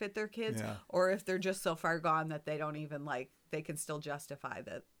benefit their kids, Yeah. or if they're just so far gone that they don't even they can still justify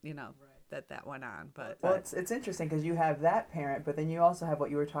that, that went on. But Well, it's interesting because you have that parent, but then you also have what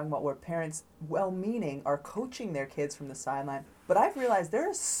you were talking about, where parents, well-meaning, are coaching their kids from the sideline. But I've realized there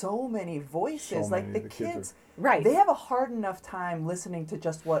are so many voices. So like many the of the kids kids, Right. They have a hard enough time listening to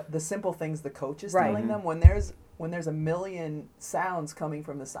just what the simple things the coach is Right. telling them when there's a million sounds coming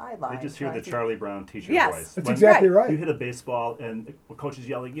from the sideline. They just hear the trying to- Charlie Brown teacher Yes. voice. That's When exactly right. You hit a baseball and the coach is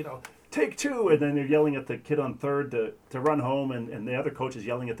yelling, take two, and then they're yelling at the kid on third to run home, and the other coach is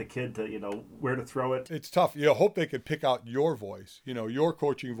yelling at the kid to, where to throw it. It's tough. You hope they could pick out your voice, your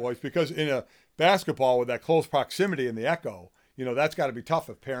coaching voice, because in a basketball with that close proximity and the echo, that's got to be tough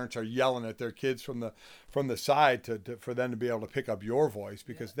if parents are yelling at their kids from the side for them to be able to pick up your voice,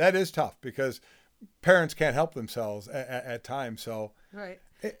 because that is tough, because parents can't help themselves at times. So Right.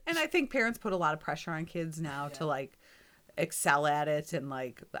 And I think parents put a lot of pressure on kids now to excel at it. And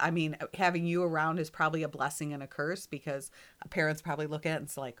having you around is probably a blessing and a curse, because parents probably look at it and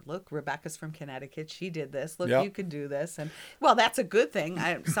it's like, look, Rebecca's from Connecticut. She did this. Look, Yep. you can do this. And well, that's a good thing.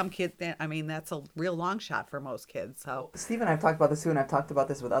 Some kids, that's a real long shot for most kids. So Steve and I have talked about this too, and I've talked about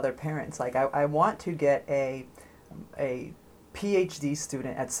this with other parents. Like, I want to get a PhD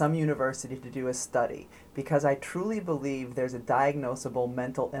student at some university to do a study, because I truly believe there's a diagnosable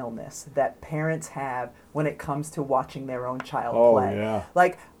mental illness that parents have when it comes to watching their own child play. yeah.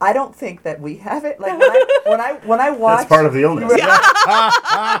 Like, I don't think that we have it. Like, when I watch, That's part of the illness.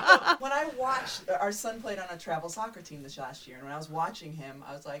 when I watched, our son played on a travel soccer team this last year, and when I was watching him,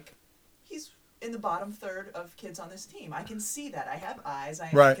 I was like, he's in the bottom third of kids on this team. I can see that. I have eyes.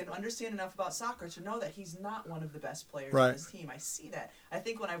 I Right. can understand enough about soccer to know that he's not one of the best players Right. on this team. I see that. I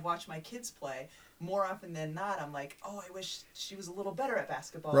think when I watch my kids play, more often than not, I'm like, oh, I wish she was a little better at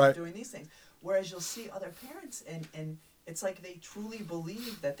basketball Right. and doing these things. Whereas you'll see other parents, and it's like they truly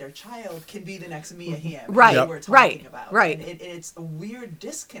believe that their child can be the next Mia Hamm. Right, who we're talking right, about. right. And it's a weird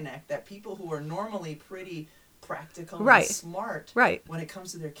disconnect that people who are normally pretty practical Right, and smart, right. when it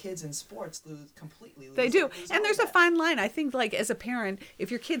comes to their kids in sports, completely lose they do. lose And all there's of a that. fine line. I think, as a parent, if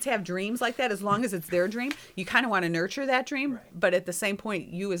your kids have dreams like that, as long as it's their dream, you kind of want to nurture that dream. Right. But at the same point,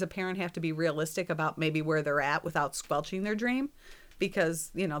 you as a parent have to be realistic about maybe where they're at without squelching their dream, because,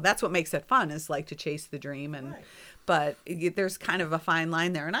 that's what makes it fun, is to chase the dream. And Right. but there's kind of a fine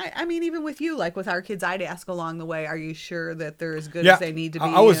line there. And I mean, even with you, with our kids, I'd ask along the way, are you sure that they're as good as they need to be?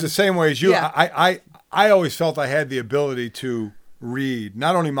 I was And- the same way as you. Yeah. I always felt I had the ability to read,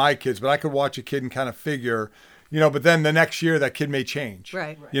 not only my kids, but I could watch a kid and kind of figure, but then the next year that kid may change.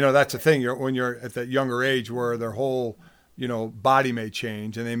 Right. That's the thing. When you're at that younger age where their whole, body may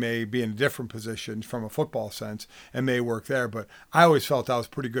change and they may be in a different position from a football sense and may work there. But I always felt I was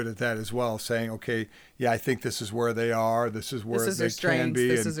pretty good at that as well, saying, okay, yeah, I think this is where they are. This is where This is they their can strengths, be.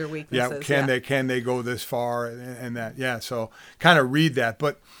 this and, is their Yeah, weaknesses, can they go this far and that? Yeah. So kind of read that.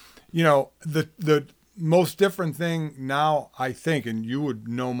 But, the most different thing now, I think, and you would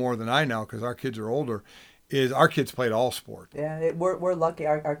know more than I now because our kids are older, is our kids played all sport. Yeah, we're lucky.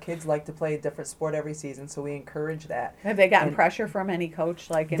 Our kids like to play a different sport every season, so we encourage that. Have they gotten And pressure from any coach?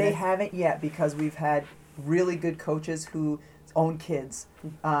 They haven't yet, because we've had really good coaches who own kids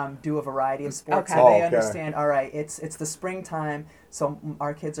do a variety of sports, Okay. so they Okay. understand. All right, it's the springtime, so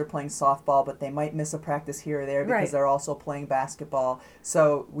our kids are playing softball, but they might miss a practice here or there because Right. they're also playing basketball.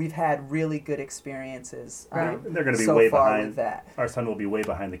 So we've had really good experiences. Right. They're going to be so way far behind. with that. Our son will be way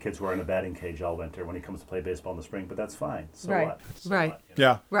behind the kids who are in the batting cage all winter when he comes to play baseball in the spring, but that's fine. So Right. what? So Right. what?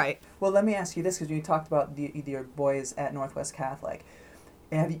 Yeah. Right. Well, let me ask you this, because you talked about your boys at Northwest Catholic.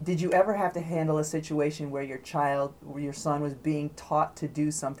 Did you ever have to handle a situation where your son was being taught to do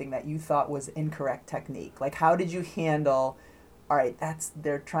something that you thought was incorrect technique? Like, how did you handle, all right,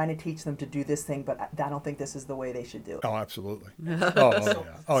 they're trying to teach them to do this thing, but I don't think this is the way they should do it? Oh, absolutely. Oh, yeah.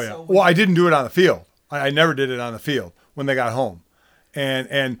 Oh, yeah. so- Well, I didn't do it on the field. I never did it on the field when they got home.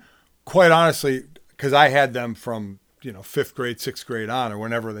 And quite honestly, because I had them from, 5th grade, 6th grade on, or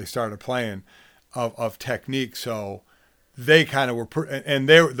whenever they started playing of technique. So they kind of were,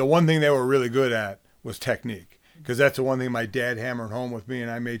 the one thing they were really good at was technique. Because that's the one thing my dad hammered home with me,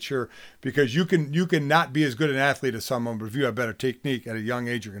 and I made sure, because you can not be as good an athlete as someone, but if you have better technique at a young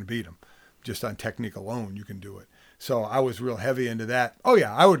age, you're going to beat them. Just on technique alone, you can do it. So I was real heavy into that. Oh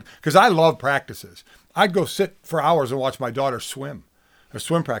yeah, I would, because I love practices. I'd go sit for hours and watch my daughter swim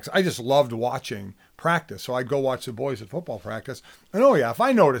practice. I just loved watching practice. So I'd go watch the boys at football practice. And oh yeah, if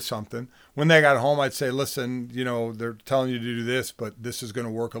I noticed something, when they got home, I'd say, listen, they're telling you to do this, but this is going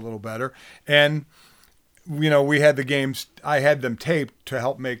to work a little better. And, we had the games, I had them taped to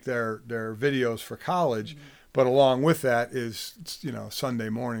help make their videos for college. Mm-hmm. But along with that is, Sunday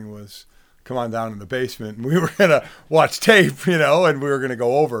morning was come on down in the basement and we were going to watch tape, and we were going to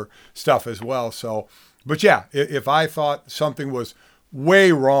go over stuff as well. So, but yeah, if I thought something was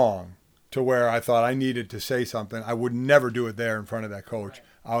way wrong to where I thought I needed to say something, I would never do it there in front of that coach.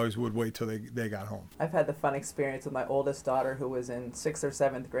 I always would wait till they got home. I've had the fun experience with my oldest daughter who was in 6th or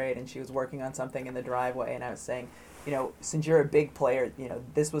 7th grade, and she was working on something in the driveway, and I was saying, since you're a big player,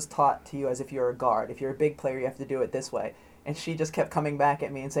 this was taught to you as if you're a guard. If you're a big player, you have to do it this way. And she just kept coming back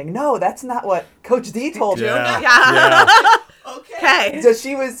at me and saying, no, that's not what Coach D told you. Yeah. Okay. So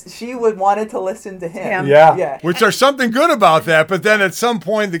she would wanted to listen to him. Yeah. Which there's something good about that, but then at some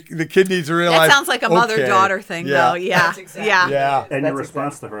point the kid needs to realize. That sounds like a mother-daughter thing, though. Yeah. That's exactly. Yeah. And your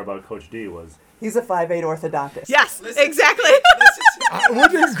response to her about Coach D was? He's a 5'8" orthodontist. Yes, exactly.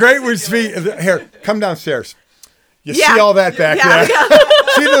 Wouldn't it be great would be here? Come downstairs. You see all that back there?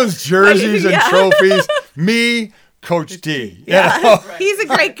 Yeah. See those jerseys and trophies? Me, Coach D. Yeah. He's a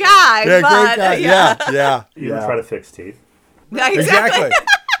great guy. Yeah, but, great guy. Yeah. You try to fix teeth. Yeah, exactly.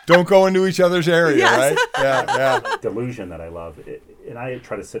 Don't go into each other's area, Yes. right? Yeah. Delusion that I love. And I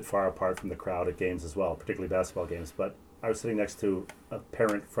try to sit far apart from the crowd at games as well, particularly basketball games. But I was sitting next to a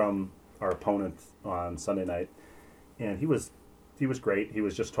parent from our opponent on Sunday night, and he was great. He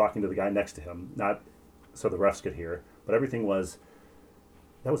was just talking to the guy next to him, not so the refs could hear, but everything was,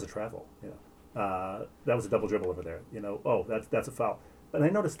 that was a travel. That was a double dribble over there. Oh, that's a foul. And I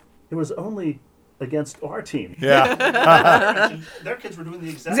noticed it was only against our team. Yeah. Their kids were doing the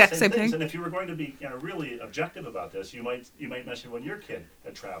exact same things. thing. And if you were going to be really objective about this, you might mention when your kid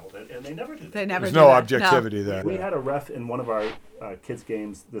had traveled, and they never do that. They never There's do no that. objectivity there. We had a ref in one of our kids'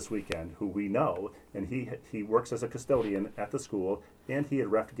 games this weekend who we know, and he works as a custodian at the school, and he had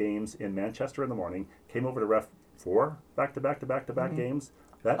reffed games in Manchester in the morning, came over to ref 4 back-to-back games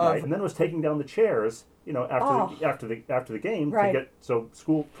that night, and then was taking down the chairs, after the game to get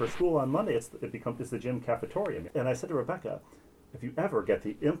school on Monday. It's the gym cafeteria, and I said to Rebecca, if you ever get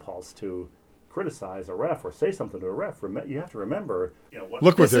the impulse to criticize a ref or say something to a ref, you have to remember,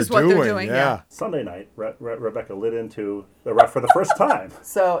 Look what they're doing. Yeah. Sunday night, Rebecca lit into the ref for the first time.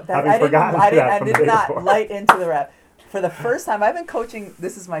 So that I did not light into the ref. For the first time, I've been coaching,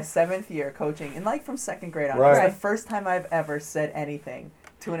 this is my 7th year coaching, and from 2nd grade on. Right. It's the first time I've ever said anything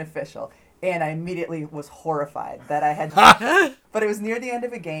to an official. And I immediately was horrified that I had to. But it was near the end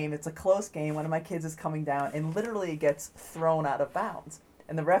of a game. It's a close game. One of my kids is coming down and literally gets thrown out of bounds.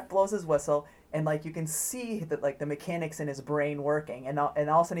 And the ref blows his whistle, and you can see that the mechanics in his brain working. And all of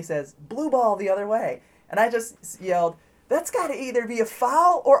a sudden he says, "Blue ball the other way." And I just yelled, "That's got to either be a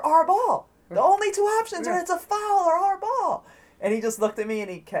foul or our ball. The only two options are it's a foul or our ball." And he just looked at me and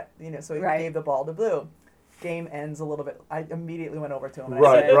he kept, so he gave the ball to Blue. Game ends a little bit. I immediately went over to him and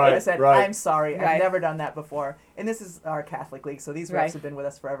I said, "I'm sorry. I've never done that before." And this is our Catholic league, so these refs have been with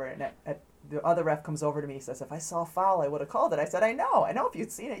us forever. And the other ref comes over to me. He says, "If I saw a foul, I would have called it." I said, I know. If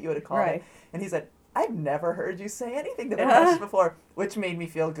you'd seen it, you would have called it." And he said, "I've never heard you say anything to the refs before," which made me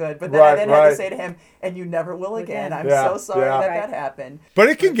feel good. But then I had to say to him, "And you never will again. I'm so sorry that happened." But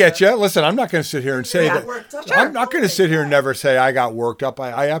it can get you. Listen, I'm not going to sit here and say that. I'm not going to sit here and never say I got worked up.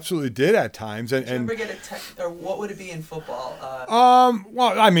 I absolutely did at times. And Did you ever get or what would it be in football?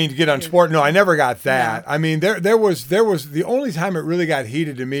 Well, I mean, to get on sport, no, I never got that. No. I mean, there was the only time it really got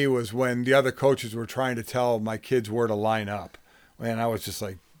heated to me was when the other coaches were trying to tell my kids where to line up. And I was just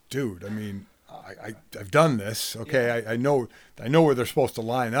like, dude, I mean, I've done this. Okay, I know where they're supposed to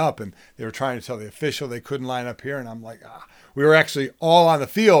line up, and they were trying to tell the official they couldn't line up here, and I'm like, we were actually all on the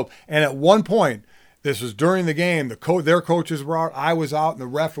field, and at one point, this was during the game, their coaches were out, I was out, and the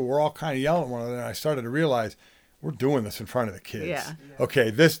ref were all kind of yelling at one another, and I started to realize we're doing this in front of the kids. Yeah. Okay,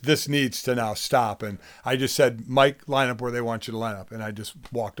 this needs to now stop. And I just said, "Mike, line up where they want you to line up." And I just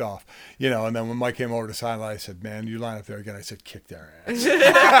walked off. And then when Mike came over to sideline, I said, "Man, you line up there again." I said, "Kick their ass."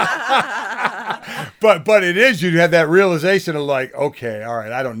 But it is, you have that realization of okay, all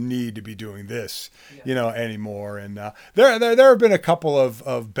right, I don't need to be doing this, anymore. And there have been a couple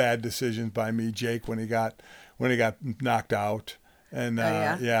of bad decisions by me, Jake, when he got knocked out. And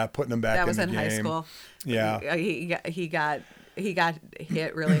putting him back in the game. That was in high school. Yeah. He got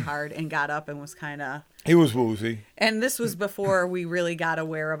hit really hard and got up and was kind of He was woozy. And this was before we really got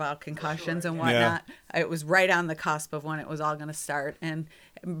aware about concussions and whatnot. It was right on the cusp of when it was all going to start. And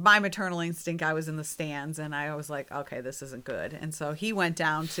my maternal instinct, I was in the stands, and I was like, okay, this isn't good. And so he went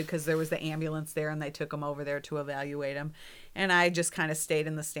down because there was the ambulance there, and they took him over there to evaluate him. And I just kind of stayed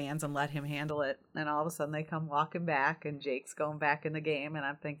in the stands and let him handle it. And all of a sudden they come walking back, and Jake's going back in the game. And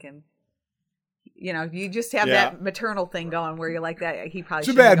I'm thinking, you know, you just have that maternal thing going where you're like that. He probably It's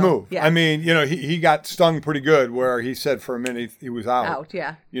a bad move. Yeah. I mean, you know, he got stung pretty good where he said for a minute he was out. Out,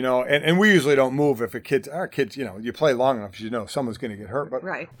 yeah. You know, and we usually don't move if our kids, you know, you play long enough, you know, someone's going to get hurt. But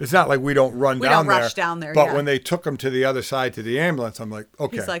right. It's not like we don't run We down don't there. rush down there, But yeah. when they took him to the other side to the ambulance, I'm like,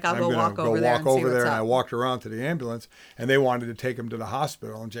 okay. He's like, I'll I'm go gonna walk over there and see what's and up. I walked around to the ambulance, and they wanted to take him to the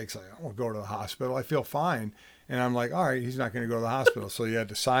hospital. And Jake's like, I won't go to the hospital. I feel fine. And I'm like, all right, he's not going to go to the hospital. So you had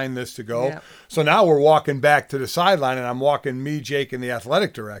to sign this to go. Yep. So now we're walking back to the sideline, and I'm walking me, Jake, and the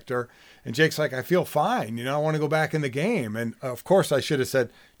athletic director. And Jake's like, I feel fine. You know, I want to go back in the game. And, of course, I should have said,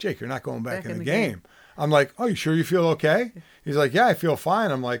 Jake, you're not going back in the game. I'm like, oh, you sure you feel okay? He's like, yeah, I feel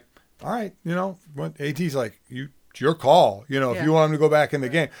fine. I'm like, all right, you know. AT's like, it's your call. You know, if you want him to go back in the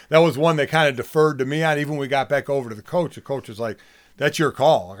game. That was one they kind of deferred to me on. Even when we got back over to the coach was like, that's your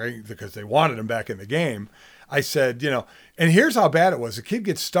call, right? Because they wanted him back in the game. I said, you know, and here's how bad it was. The kid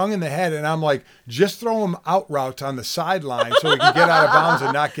gets stung in the head, and I'm like, just throw him out routes on the sideline so he can get out of bounds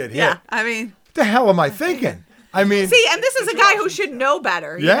and not get hit. Yeah, I mean. What the hell am I thinking? I mean. See, and this is a guy who should know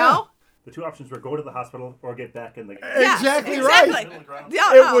better, you know? The two options were go to the hospital or get back in the game. Exactly right.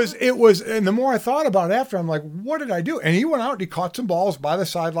 Yeah, it was, and the more I thought about it after, I'm like, what did I do? And he went out and he caught some balls by the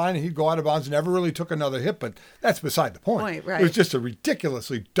sideline, and he'd go out of bounds, never really took another hit, but that's beside the point. Right. It was just a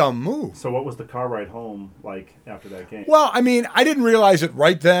ridiculously dumb move. So what was the car ride home like after that game? Well, I mean, I didn't realize it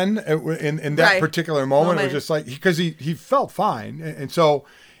right then in that particular moment. It was just like, because he felt fine. And so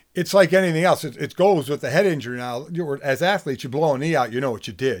it's like anything else. It goes with the head injury now. As athletes, you blow a knee out, you know what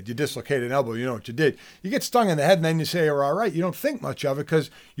you did. You dislocate an elbow, you know what you did. You get stung in the head, and then you say you're all right. You don't think much of it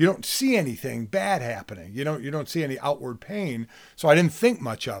because you don't see anything bad happening. You don't see any outward pain. So I didn't think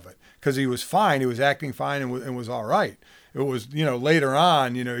much of it because he was fine. He was acting fine and was all right. It was, you know, later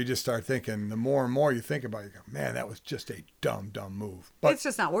on, you know, you just start thinking, the more and more you think about it, you go, man, that was just a dumb move. But it's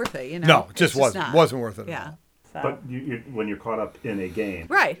just not worth it, you know? No, it just wasn't worth it at all. So. But when you're caught up in a game.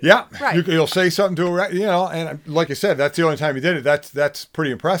 Right. Yeah. Right. You'll say something to her, you know, and like I said, that's the only time you did it. That's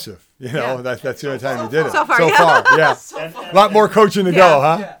pretty impressive. You know, that's the only time you did it. So far, yeah. A lot more coaching to go,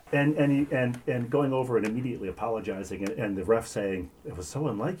 huh? Yeah. And going over and immediately apologizing and the ref saying it was so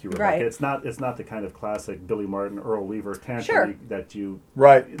unlike you, Rebecca. Right. It's not the kind of classic Billy Martin, Earl Weaver tantrum that you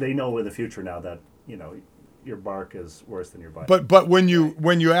they know in the future now that, you know, your bark is worse than your bite. But when you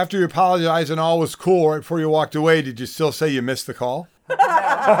after you apologized and all was cool right before you walked away, did you still say you missed the call?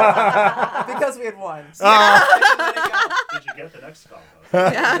 Because we had won. So Did you get the next call,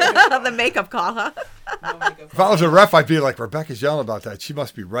 though? The makeup call, huh? If I was a ref, I'd be like, Rebecca's yelling about that. She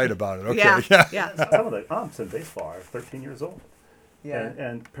must be right about it. Okay. Yeah. Some of the umps in baseball are 13 years old. yeah.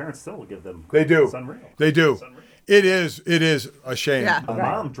 And parents still give them. They do. It's unreal. They do. It's unreal. It is a shame. Yeah. A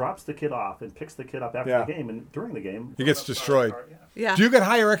mom drops the kid off and picks the kid up after the game, and during the game, He gets destroyed. Yeah. Do you get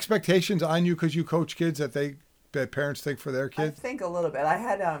higher expectations on you because you coach kids that parents think for their I kids? think a little bit. I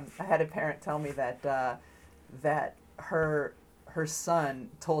had a parent tell me that her son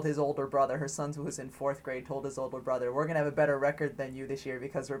told his older brother, her son who was in 4th grade, told his older brother, we're going to have a better record than you this year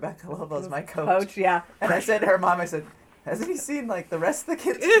because Rebecca Lobo's my coach. yeah. And I said to her mom, I said, hasn't he seen like the rest of the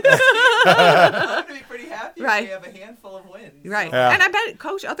kids? I'm going to be pretty happy Right. if we have a handful of wins. Right. Yeah. And I bet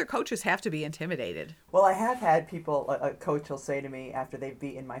other coaches have to be intimidated. Well, I have had people, a coach will say to me after they've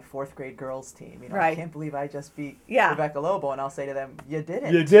beaten my 4th grade girls team, you know, Right. I can't believe I just beat Yeah. Rebecca Lobo. And I'll say to them, you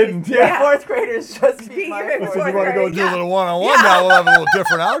didn't. You didn't, Your yeah. 4th graders just beat my your 4th So you want to go grade. do a little one-on-one now, we'll have a little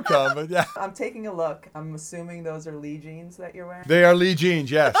different outcome. But yeah. I'm taking a look. I'm assuming those are Lee jeans that you're wearing. They are Lee jeans,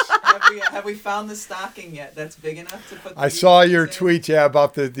 yes. Have we found the stocking yet that's big enough to put the I saw jeans your in? tweet,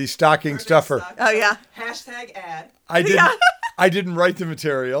 about the stocking stuffer. Oh, yeah. Hashtag ad. I didn't write the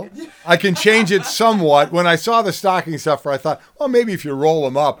material. I can change it somewhat. When I saw the stocking stuffer, I thought, well, maybe if you roll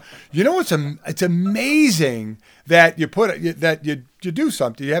them up. You know, it's amazing that you put it, that you do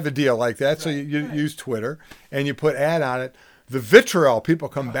something. You have a deal like that, so you use Twitter and you put ad on it. The vitriol, people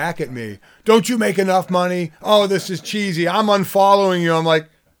come back at me. Don't you make enough money? Oh, this is cheesy. I'm unfollowing you. I'm like,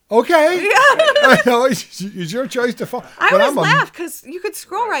 okay. It's your choice to follow. I always laugh because you could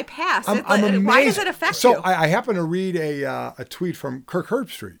scroll right past. I'm amazed. Why does it affect so you? I happened to read a tweet from Kirk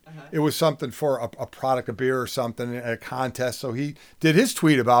Herbstreit. It was something for a product, a beer or something, a contest. So he did his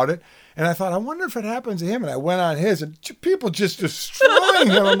tweet about it. And I thought, I wonder if it happens to him. And I went on his, and people just destroying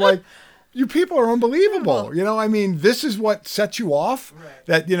him. I'm like, you people are unbelievable. You know, I mean, this is what sets you off. Right.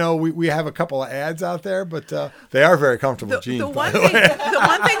 That, you know, we have a couple of ads out there, but they are very comfortable jeans. The one thing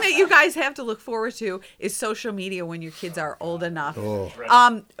that you guys have to look forward to is social media when your kids are old enough. Oh.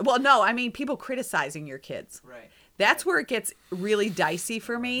 Well, no, I mean people criticizing your kids. Right. That's where it gets really dicey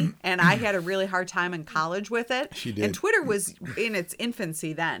for me, and I had a really hard time in college with it. She did. And Twitter was in its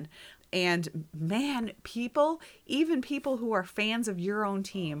infancy then. And man, even people who are fans of your own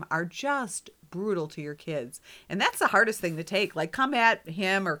team are just brutal to your kids. And that's the hardest thing to take. Like, come at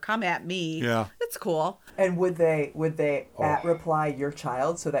him or come at me. Yeah. It's cool. And would they at reply your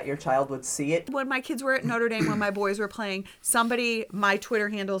child so that your child would see it? When my kids were at Notre Dame, when my boys were playing, my Twitter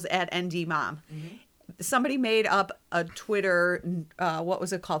handle's at NDMom. Mm-hmm. Somebody made up a Twitter, what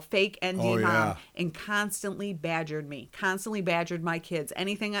was it called? Fake ND Mom, yeah. and constantly badgered my kids.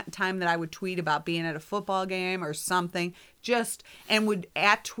 Anything at time that I would tweet about being at a football game or something, and would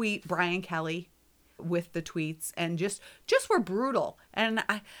 @tweet Brian Kelly with the tweets, and just were brutal. And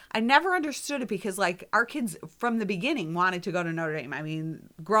I never understood it because, like, our kids from the beginning wanted to go to Notre Dame. I mean,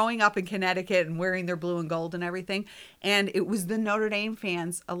 growing up in Connecticut and wearing their blue and gold and everything. And it was the Notre Dame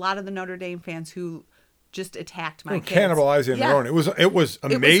fans, a lot of the Notre Dame fans who just attacked my kids. Cannibalizing their own. It was amazing. It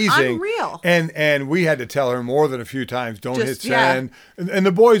was unreal. And we had to tell her more than a few times, don't hit send. Yeah. And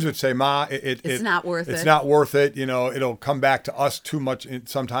the boys would say, Ma, it's not worth it. It's not worth it. You know, it'll come back to us too much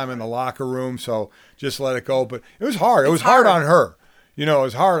sometime in the locker room. So just let it go. But it was hard. It was hard on her. You know, it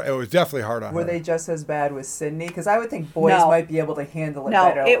was hard. It was definitely hard on her. Were they just as bad with Sydney? Because I would think boys might be able to handle it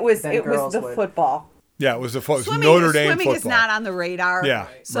better than girls would. Football. Yeah, it was Notre Dame swimming football. Is not on the radar. Yeah.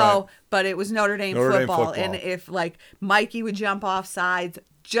 So, right. But it was Notre Dame football. And if, like, Mikey would jump off sides,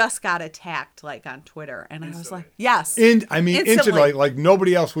 just got attacked, like, on Twitter. And I was like, yes. Instantly. Like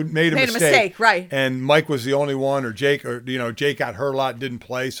nobody else made a mistake. Right. And Mike was the only one, or Jake got hurt a lot, didn't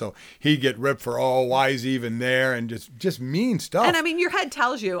play, so he'd get ripped for, why is he even there? And just mean stuff. And I mean, your head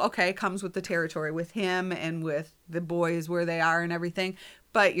tells you, okay, it comes with the territory, with him and with the boys where they are and everything.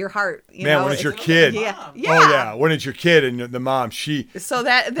 But your heart, when it's your kid. Yeah. Oh, yeah. When it's your kid and the mom,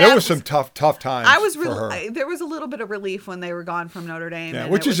 there was some tough times for her. There was a little bit of relief when they were gone from Notre Dame. Yeah,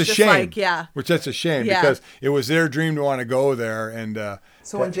 and which is a shame. Which that's a shame because it was their dream to want to go there. And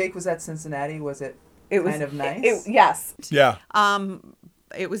so when Jake was at Cincinnati, was it kind of nice? Yes. Yeah.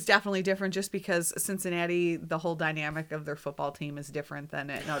 It was definitely different just because Cincinnati, the whole dynamic of their football team is different than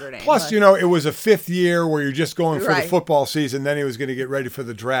at Notre Dame. Plus, it was a fifth year where you're just going for the football season. Then he was going to get ready for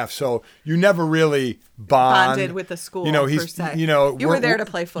the draft. So you never really bonded with the school, per se. You were there to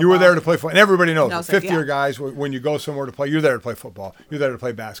play football. You were there to play football. And everybody knows fifth-year guys, when you go somewhere to play, you're there to play football. You're there to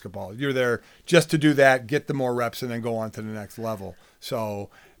play basketball. You're there just to do that, get the more reps, and then go on to the next level. So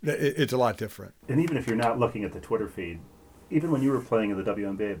it's a lot different. And even if you're not looking at the Twitter feed, even when you were playing in the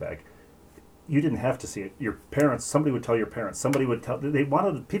WNBA back, you didn't have to see it. Your parents, somebody would tell your parents, somebody would tell,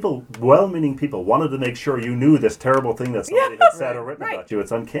 well-meaning people wanted to make sure you knew this terrible thing that somebody had said or written about you.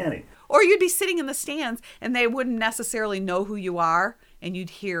 It's uncanny. Or you'd be sitting in the stands and they wouldn't necessarily know who you are and you'd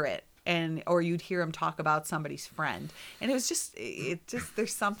hear it. Or you'd hear him talk about somebody's friend. And it was just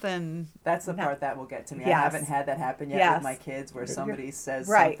there's something. That's the part that will get to me. Yes. I haven't had that happen yet with my kids where somebody says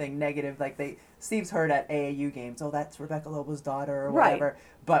something negative. Like Steve's heard at AAU games, that's Rebecca Lobo's daughter or whatever. Right.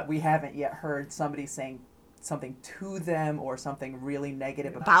 But we haven't yet heard somebody saying something to them or something really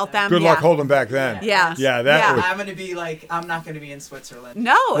negative about them. Good luck holding back then. Yeah. I'm going to be like, I'm not going to be in Switzerland.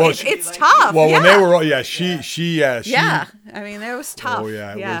 No, it's tough. Well, when they were, she. I mean, it was tough. Oh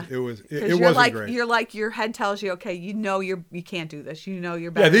yeah, it wasn't great. You're like, your head tells you, okay, you can't do this.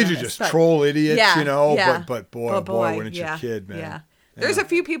 You're better. Yeah, these are just troll idiots, Yeah. But boy, when it's your kid, man. Yeah. There's a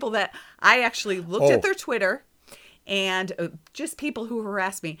few people that I actually looked at their Twitter, and just people who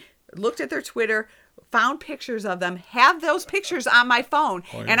harassed me, looked at their Twitter, found pictures of them, have those pictures on my phone,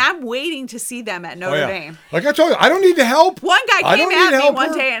 and I'm waiting to see them at Notre Dame. Like I told you, I don't need to help. One guy came at me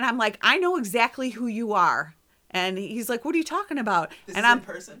one day, and I'm like, I know exactly who you are. And he's like, what are you talking about? This is in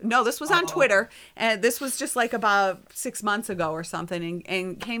person? No, this was on Twitter. And this was just like about 6 months ago or something,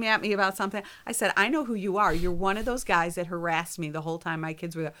 and came at me about something. I said, I know who you are. You're one of those guys that harassed me the whole time my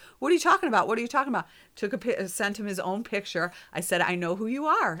kids were there. What are you talking about? What are you talking about? Sent him his own picture. I said, I know who you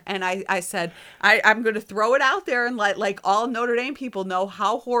are. And I said, I'm going to throw it out there and let like all Notre Dame people know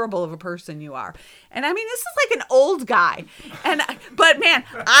how horrible of a person you are. And I mean, this is like an old guy. But man,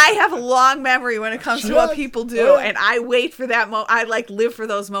 I have a long memory when it comes to what people do. And I wait for that moment. I like live for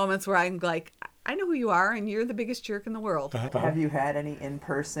those moments where I'm like, I know who you are and you're the biggest jerk in the world. Have you had any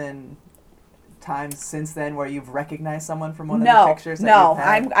in-person times since then where you've recognized someone from one of the pictures that No, you've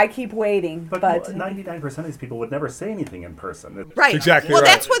had? I keep waiting, but 99% of these people would never say anything in person. Right. Exactly Well,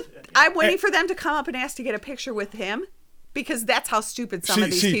 right. that's what I'm waiting for them to come up and ask to get a picture with him, because that's how stupid some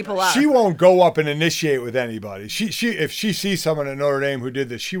of these people are. She won't go up and initiate with anybody. If she sees someone at Notre Dame who did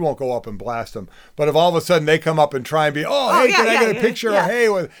this, she won't go up and blast them. But if all of a sudden they come up and try and be, hey, can I get a picture? yeah.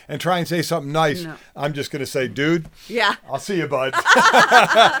 Or hey, and try and say something nice, No. I'm just going to say, dude, Yeah. I'll see you, bud.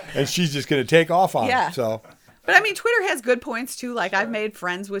 And she's just going to take off on Yeah. it. So. But I mean, Twitter has good points too. Like I've made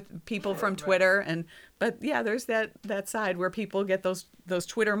friends with people from Twitter, but yeah, there's that side where people get those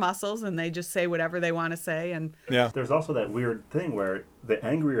Twitter muscles and they just say whatever they want to say. And Yeah. There's also that weird thing where the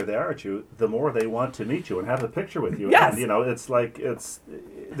angrier they are at you, the more they want to meet you and have a picture with you. Yes. And, it's like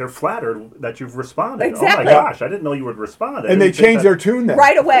they're flattered that you've responded. Exactly. Oh my gosh, I didn't know you would respond. And they change their tune then.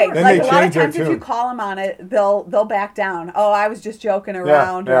 right away. Then Like they a lot of change their times, if you tune. call them on it, they'll back down. Oh, I was just joking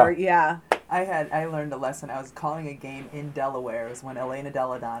around, yeah. or yeah. I learned a lesson. I was calling a game in Delaware. It was when Elena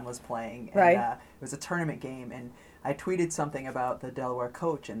Deladon was playing. And, Right. it was a tournament game, and I tweeted something about the Delaware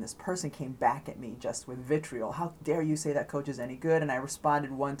coach, and this person came back at me just with vitriol. How dare you say that coach is any good? And I responded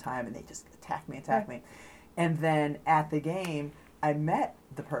one time, and they just attacked me. And then at the game, I met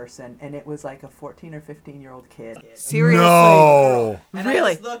the person, and it was like a 14 or 15-year-old kid. seriously, No. And I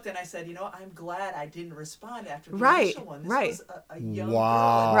Really? just looked and I said, I'm glad I didn't respond after the Right, initial one. This right. was a young Wow.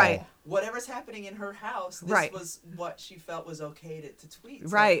 girl. And Right. whatever's happening in her house, this Right. was what she felt was okay to tweet.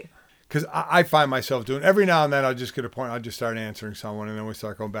 So right. Because I find myself doing every now and then. I'll just get a point. I'll just start answering someone, and then we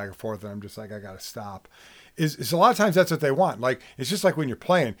start going back and forth, and I'm just like, I got to stop. Is a lot of times that's what they want. Like it's just like when you're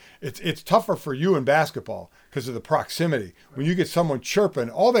playing. It's tougher for you in basketball because of the proximity. When you get someone chirping,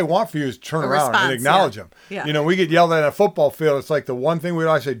 all they want for you is to turn A around response, and acknowledge yeah. them. Yeah. We get yelled at a football field. It's like the one thing we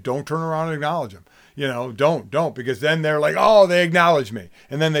always say: don't turn around and acknowledge them. Don't, because then they're like, oh, they acknowledge me,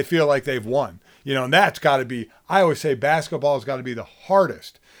 and then they feel like they've won. And that's got to be. I always say basketball has got to be the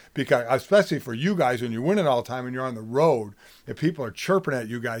hardest. Because especially for you guys when you're winning all the time and you're on the road, if people are chirping at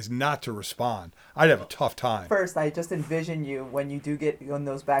you guys not to respond, I'd have a tough time. First, I just envision you when you do get on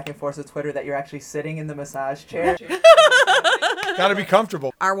those back and forths with Twitter that you're actually sitting in the massage chair. Got to be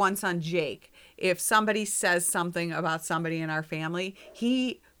comfortable. Our one son, Jake, if somebody says something about somebody in our family,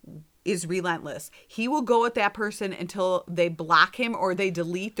 he is relentless. He will go at that person until they block him or they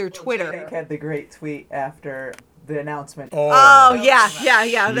delete their Twitter. Jake had the great tweet after the announcement. Oh yeah.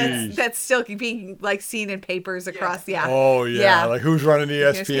 Jeez. That's still being like seen in papers across. Yeah. Oh yeah. Like who's running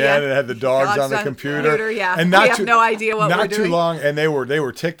ESPN ESPN. and had the dogs on the computer. Yeah. And We have no idea what we're not too doing. long, and they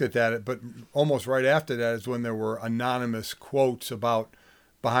were ticked at that. But almost right after that is when there were anonymous quotes about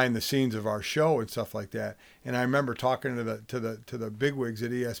behind the scenes of our show and stuff like that. And I remember talking to the bigwigs at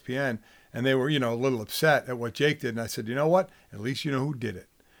ESPN, and they were a little upset at what Jake did. And I said, you know what? At least you know who did it.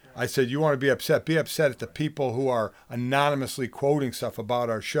 I said, you want to be upset at the people who are anonymously quoting stuff about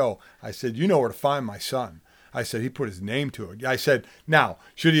our show. I said, you know where to find my son. I said, he put his name to it. I said, now,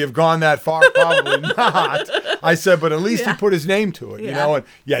 should he have gone that far? Probably not. I said, but at least he put his name to it,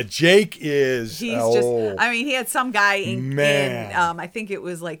 And Jake is, He's just, I mean, he had some guy in I think it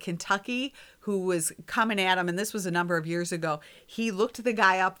was like Kentucky, who was coming at him, and this was a number of years ago. He looked the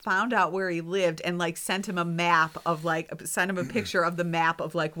guy up, found out where he lived, and sent him a picture of the map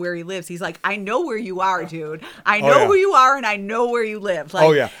of where he lives. He's like, I know where you are, dude. I know who you are, and I know where you live.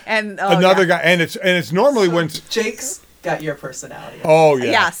 And another guy, and it's normally when Jake's got your personality.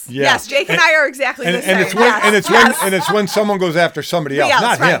 Yes. Jake and I are exactly the same. It's when someone goes after somebody else,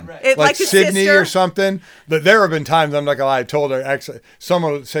 not right. him. Like his Sydney sister. or something. There have been times, I'm not gonna lie, I told her actually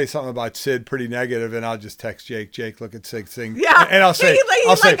someone would say something about Sid pretty negative, and I'll just text Jake, look at Sid's thing. Yeah. And I'll say,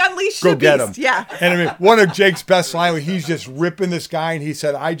 unleashed go the get him. beast. Yeah. And I mean, one of Jake's best lines, he's just ripping this guy, and he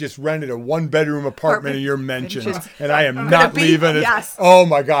said, I just rented a 1-bedroom apartment in your mentions, and I am not leaving it. Yes. Oh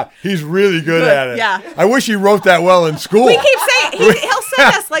my God. He's really good at it. Yeah. I wish he wrote that well in school. We keep saying he'll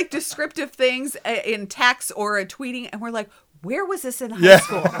send us descriptive things in text or a tweeting, and we're like, where was this in high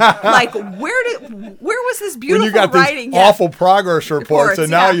school? Where was this beautiful when you got writing? these awful progress reports, and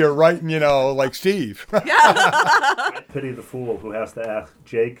now yeah. you're writing, like Steve. I pity the fool who has to ask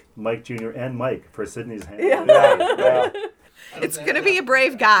Jake, Mike Jr., and Mike for Sydney's hand. It's going to be a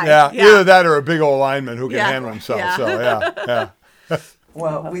brave guy. Yeah, either that or a big old lineman who can Yeah. handle himself. Yeah. So, yeah.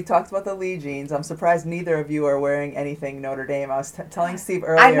 Well, we talked about the Lee jeans. I'm surprised neither of you are wearing anything Notre Dame. I was telling Steve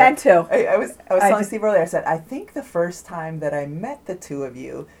earlier. I meant to. I was telling Steve earlier. I said, I think the first time that I met the two of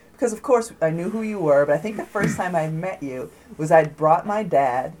you, because of course I knew who you were, but I think the first time I met you was I'd brought my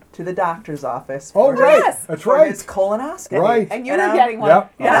dad to the doctor's office. Oh, right. Yes. That's for right. his colonoscopy. Right. And you And were I'm- getting one.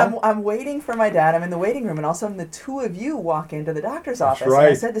 Yep. Yeah. And I'm waiting for my dad. I'm in the waiting room, and all of a sudden the two of you walk into the doctor's office. And I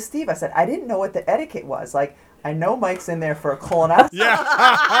right. said to Steve, I said, I didn't know what the etiquette was. Like, I know Mike's in there for a colonoscopy. Yeah. So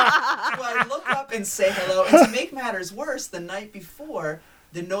I look up and say hello. And to make matters worse, the night before,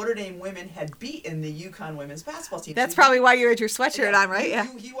 the Notre Dame women had beaten the UConn women's basketball team. That's So probably why you had your sweatshirt on, right? he- Yeah.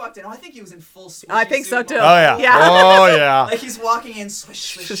 He walked in. Oh, I think he was in full swishy I think so suit too. mode. Oh, yeah. Yeah. Oh, yeah. Like he's walking in,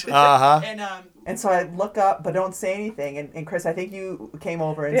 swish, swish, swish. Uh-huh. And so I look up, but don't say anything. And Chris, I think you came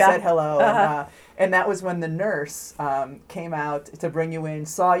over and Yeah. said hello. Uh-huh. And that was when the nurse came out to bring you in,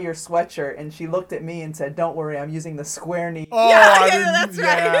 saw your sweatshirt, and she looked at me and said, "Don't worry, I'm using the square knee." Oh, Yeah, I yeah, didn't- that's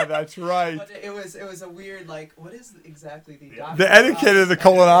right. Yeah, that's right. But it was a weird, like, what is exactly the The etiquette of the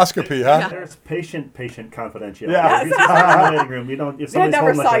colonoscopy, huh? There's patient confidentiality. Yeah. If you're sitting in the waiting room, you don't. If somebody's never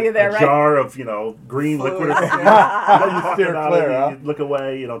holding saw like you there, a right? jar of green Food. liquid, or something, you You steer about clear, it, huh? you look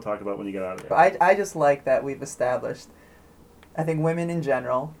away. You don't talk about when you get out of there. I just like that we've established, I think women in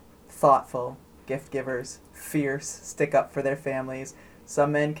general, thoughtful, gift givers, fierce, stick up for their families.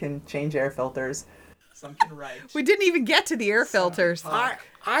 Some men can change air filters. Some can write. We didn't even get to the air filters.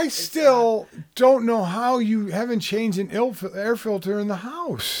 I still don't know how you haven't changed an air filter in the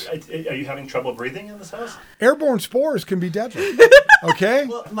house. Are you having trouble breathing in this house? Airborne spores can be deadly. Okay?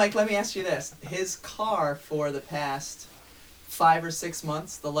 Well, Mike, let me ask you this. His car, for the past 5 or 6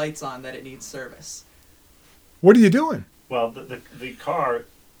 months, the light's on that it needs service. What are you doing? Well, the car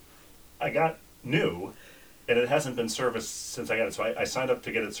I got new, and it hasn't been serviced since I got it. So I signed up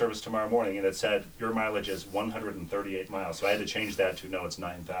to get it serviced tomorrow morning, and it said your mileage is 138 miles. So I had to change that to no, it's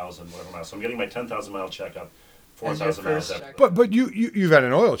 9,000 whatever miles. So I'm getting my 10,000 mile checkup, As your 4,000 miles first after. check. But you've had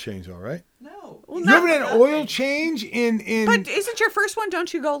an oil change, though, right? No. You haven't had an oil change in But isn't your first one?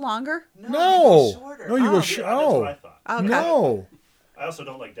 Don't you go longer? No. You go shorter. No, you go Yeah, that's what I thought. Okay. No. I also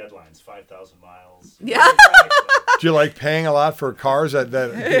don't like deadlines. 5,000 miles. Yeah. Do you like paying a lot for cars that I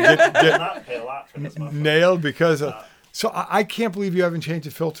get did not pay a lot for this motherfucker. nailed because of... So I can't believe you haven't changed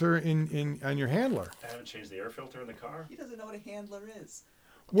the filter on your handler. I haven't changed the air filter in the car. He doesn't know what a handler is.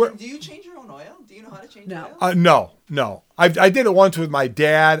 Where- Do you change your own oil? Do you know how to change No. oil? No. I did it once with my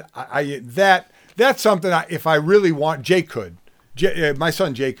dad. That's something if I really want, Jake could. My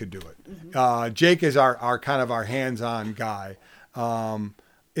son Jake could do it. Jake is our kind of our hands-on guy.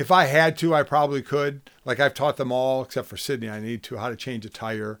 If I had to, I probably could. Like I've taught them all, except for Sydney. I need to how to change a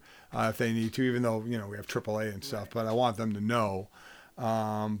tire if they need to, even though we have AAA and stuff. But I want them to know.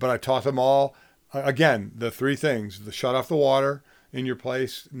 But I taught them all. Again, the 3 things: the shut off the water in your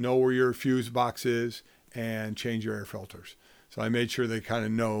place, know where your fuse box is, and change your air filters. So I made sure they kind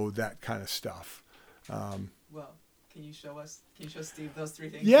of know that kind of stuff. Well, can you show Steve those 3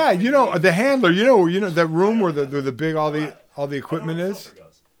 things? Yeah, the handler. That room where the big all the equipment I know where the is. filter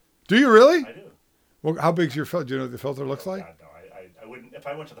goes. Do you really? I do. Well, how big's your filter? Do you know what the filter looks like? God, no. I wouldn't. If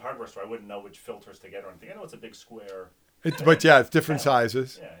I went to the hardware store, I wouldn't know which filters to get or anything. I know it's a big square. But yeah, it's different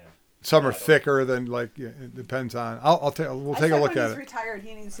sizes. Yeah. Some are thicker than it depends on. We'll take a look when at he's it. retired,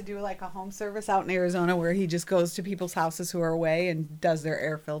 he needs to do like a home service out in Arizona where he just goes to people's houses who are away and does their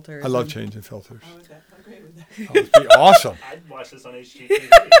air filters. I love and- changing filters. I agree with that. That would be awesome. I'd watch this on HGTV.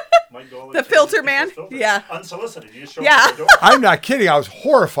 Might go over The to filter people's man? filters. Yeah. Unsolicited. You just show Yeah. up at the door. I'm not kidding. I was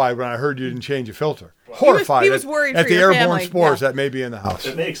horrified when I heard you didn't change a filter. Horrified. he was worried at for the your airborne family, spores yeah. that may be in the house.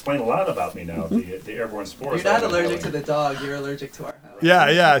 It may explain a lot about me now. The airborne spores. You're not that I've been allergic to having. the dog. You're allergic to our house.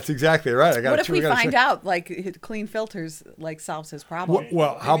 Yeah, it's exactly right. What if we find out like clean filters like solves his problem?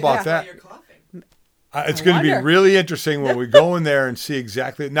 Well, how Maybe about that's why that? you're coughing. It's going to be wonder. really interesting when we go in there and see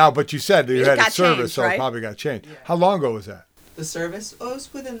exactly. Now, but you said that you It had a got service, changed, so it right? probably got changed. How long ago was that? The service? Oh,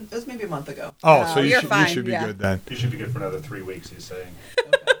 it was maybe a month ago. Oh, so you're you fine, should be yeah. good then. You should be good for another 3 weeks. He's saying.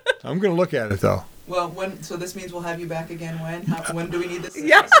 I'm going to look at it though. Well, so this means we'll have you back again when? When do we need this?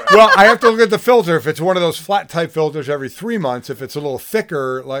 Yeah. Well, I have to look at the filter. If it's one of those flat type filters every 3 months, if it's a little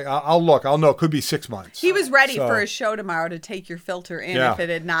thicker, like I'll look. I'll know. It could be 6 months. He was ready So- for his show tomorrow to take your filter in Yeah. if it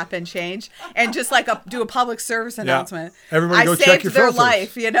had not been changed, and just like do a public service announcement. Everybody I go saved check your their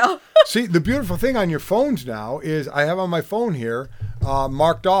filters. life, See, the beautiful thing on your phones now is I have on my phone here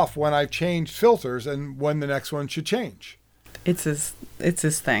marked off when I've changed filters and when the next one should change. It's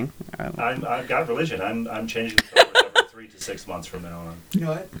his thing. I've got religion. I'm changing the filters every 3 to 6 months from now on. You know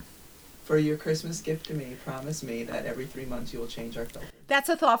what? For your Christmas gift to me, promise me that every 3 months you will change our filter. That's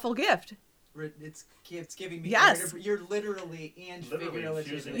a thoughtful gift. It's giving me. Yes. You're literally and Literally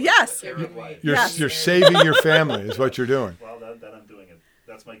infusing figuratively. Yes. giving me- You're Yes. you're saving your family is what you're doing. Well, then I'm doing it.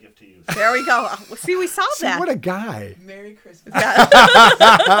 That's my gift to you. There we go. See, we solved See, that. what a guy. Merry Christmas.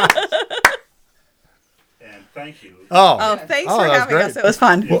 And thank you. Oh, thanks for that was having great. us. It was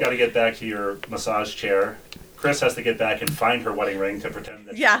fun. You've got to get back to your massage chair. Chris has to get back and find her wedding ring to pretend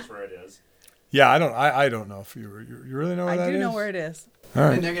that she knows where it is. Yeah, I don't know if you really know where that is. I do know where it is. All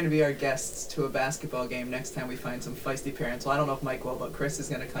right. And they're going to be our guests to a basketball game next time we find some feisty parents. Well, I don't know if Mike will, but Chris is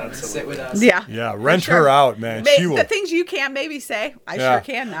going to come and sit with us. Yeah. Yeah, rent her out, man. She will. The things you can't maybe say, I sure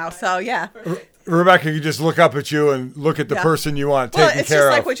can now. So, yeah. Rebecca can just look up at you and look at the person you want taken care of. It's just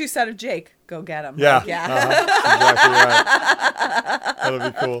like what you said of Jake. Go get him. Yeah. Like, yeah. Exactly right. That'll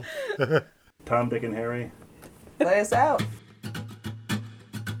be cool. Tom, Dick, and Harry. Play us out.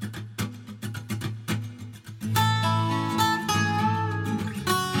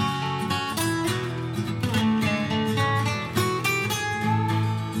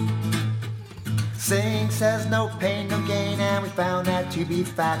 Saying says no pain, no gain, and we found that to be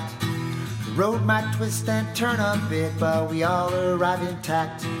fact. The road might twist and turn a bit, but we all arrive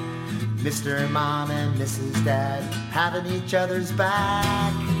intact. Mr. and Mom and Mrs. Dad having each other's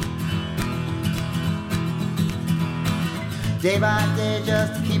back. Day by day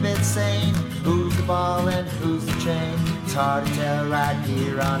just to keep it sane. Who's the ball and who's the chain? It's hard to tell right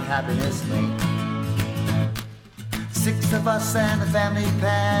here on Happiness Lane. 6 of us and the family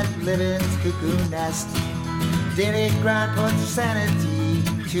pet live in this cuckoo nest. Daily grind puts sanity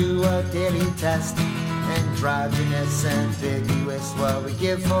to a daily test. Androgynous, ambiguous, what we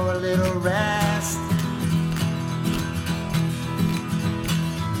give for a little rest.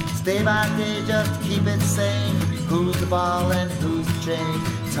 Day by day just to keep it sane. Who's the ball and who's the chain?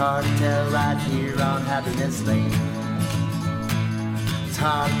 It's hard to tell right here on Happiness Lane. It's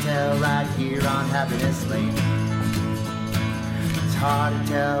hard to tell right here on Happiness Lane. It's hard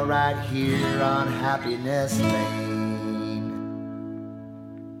to tell right here on Happiness Lane.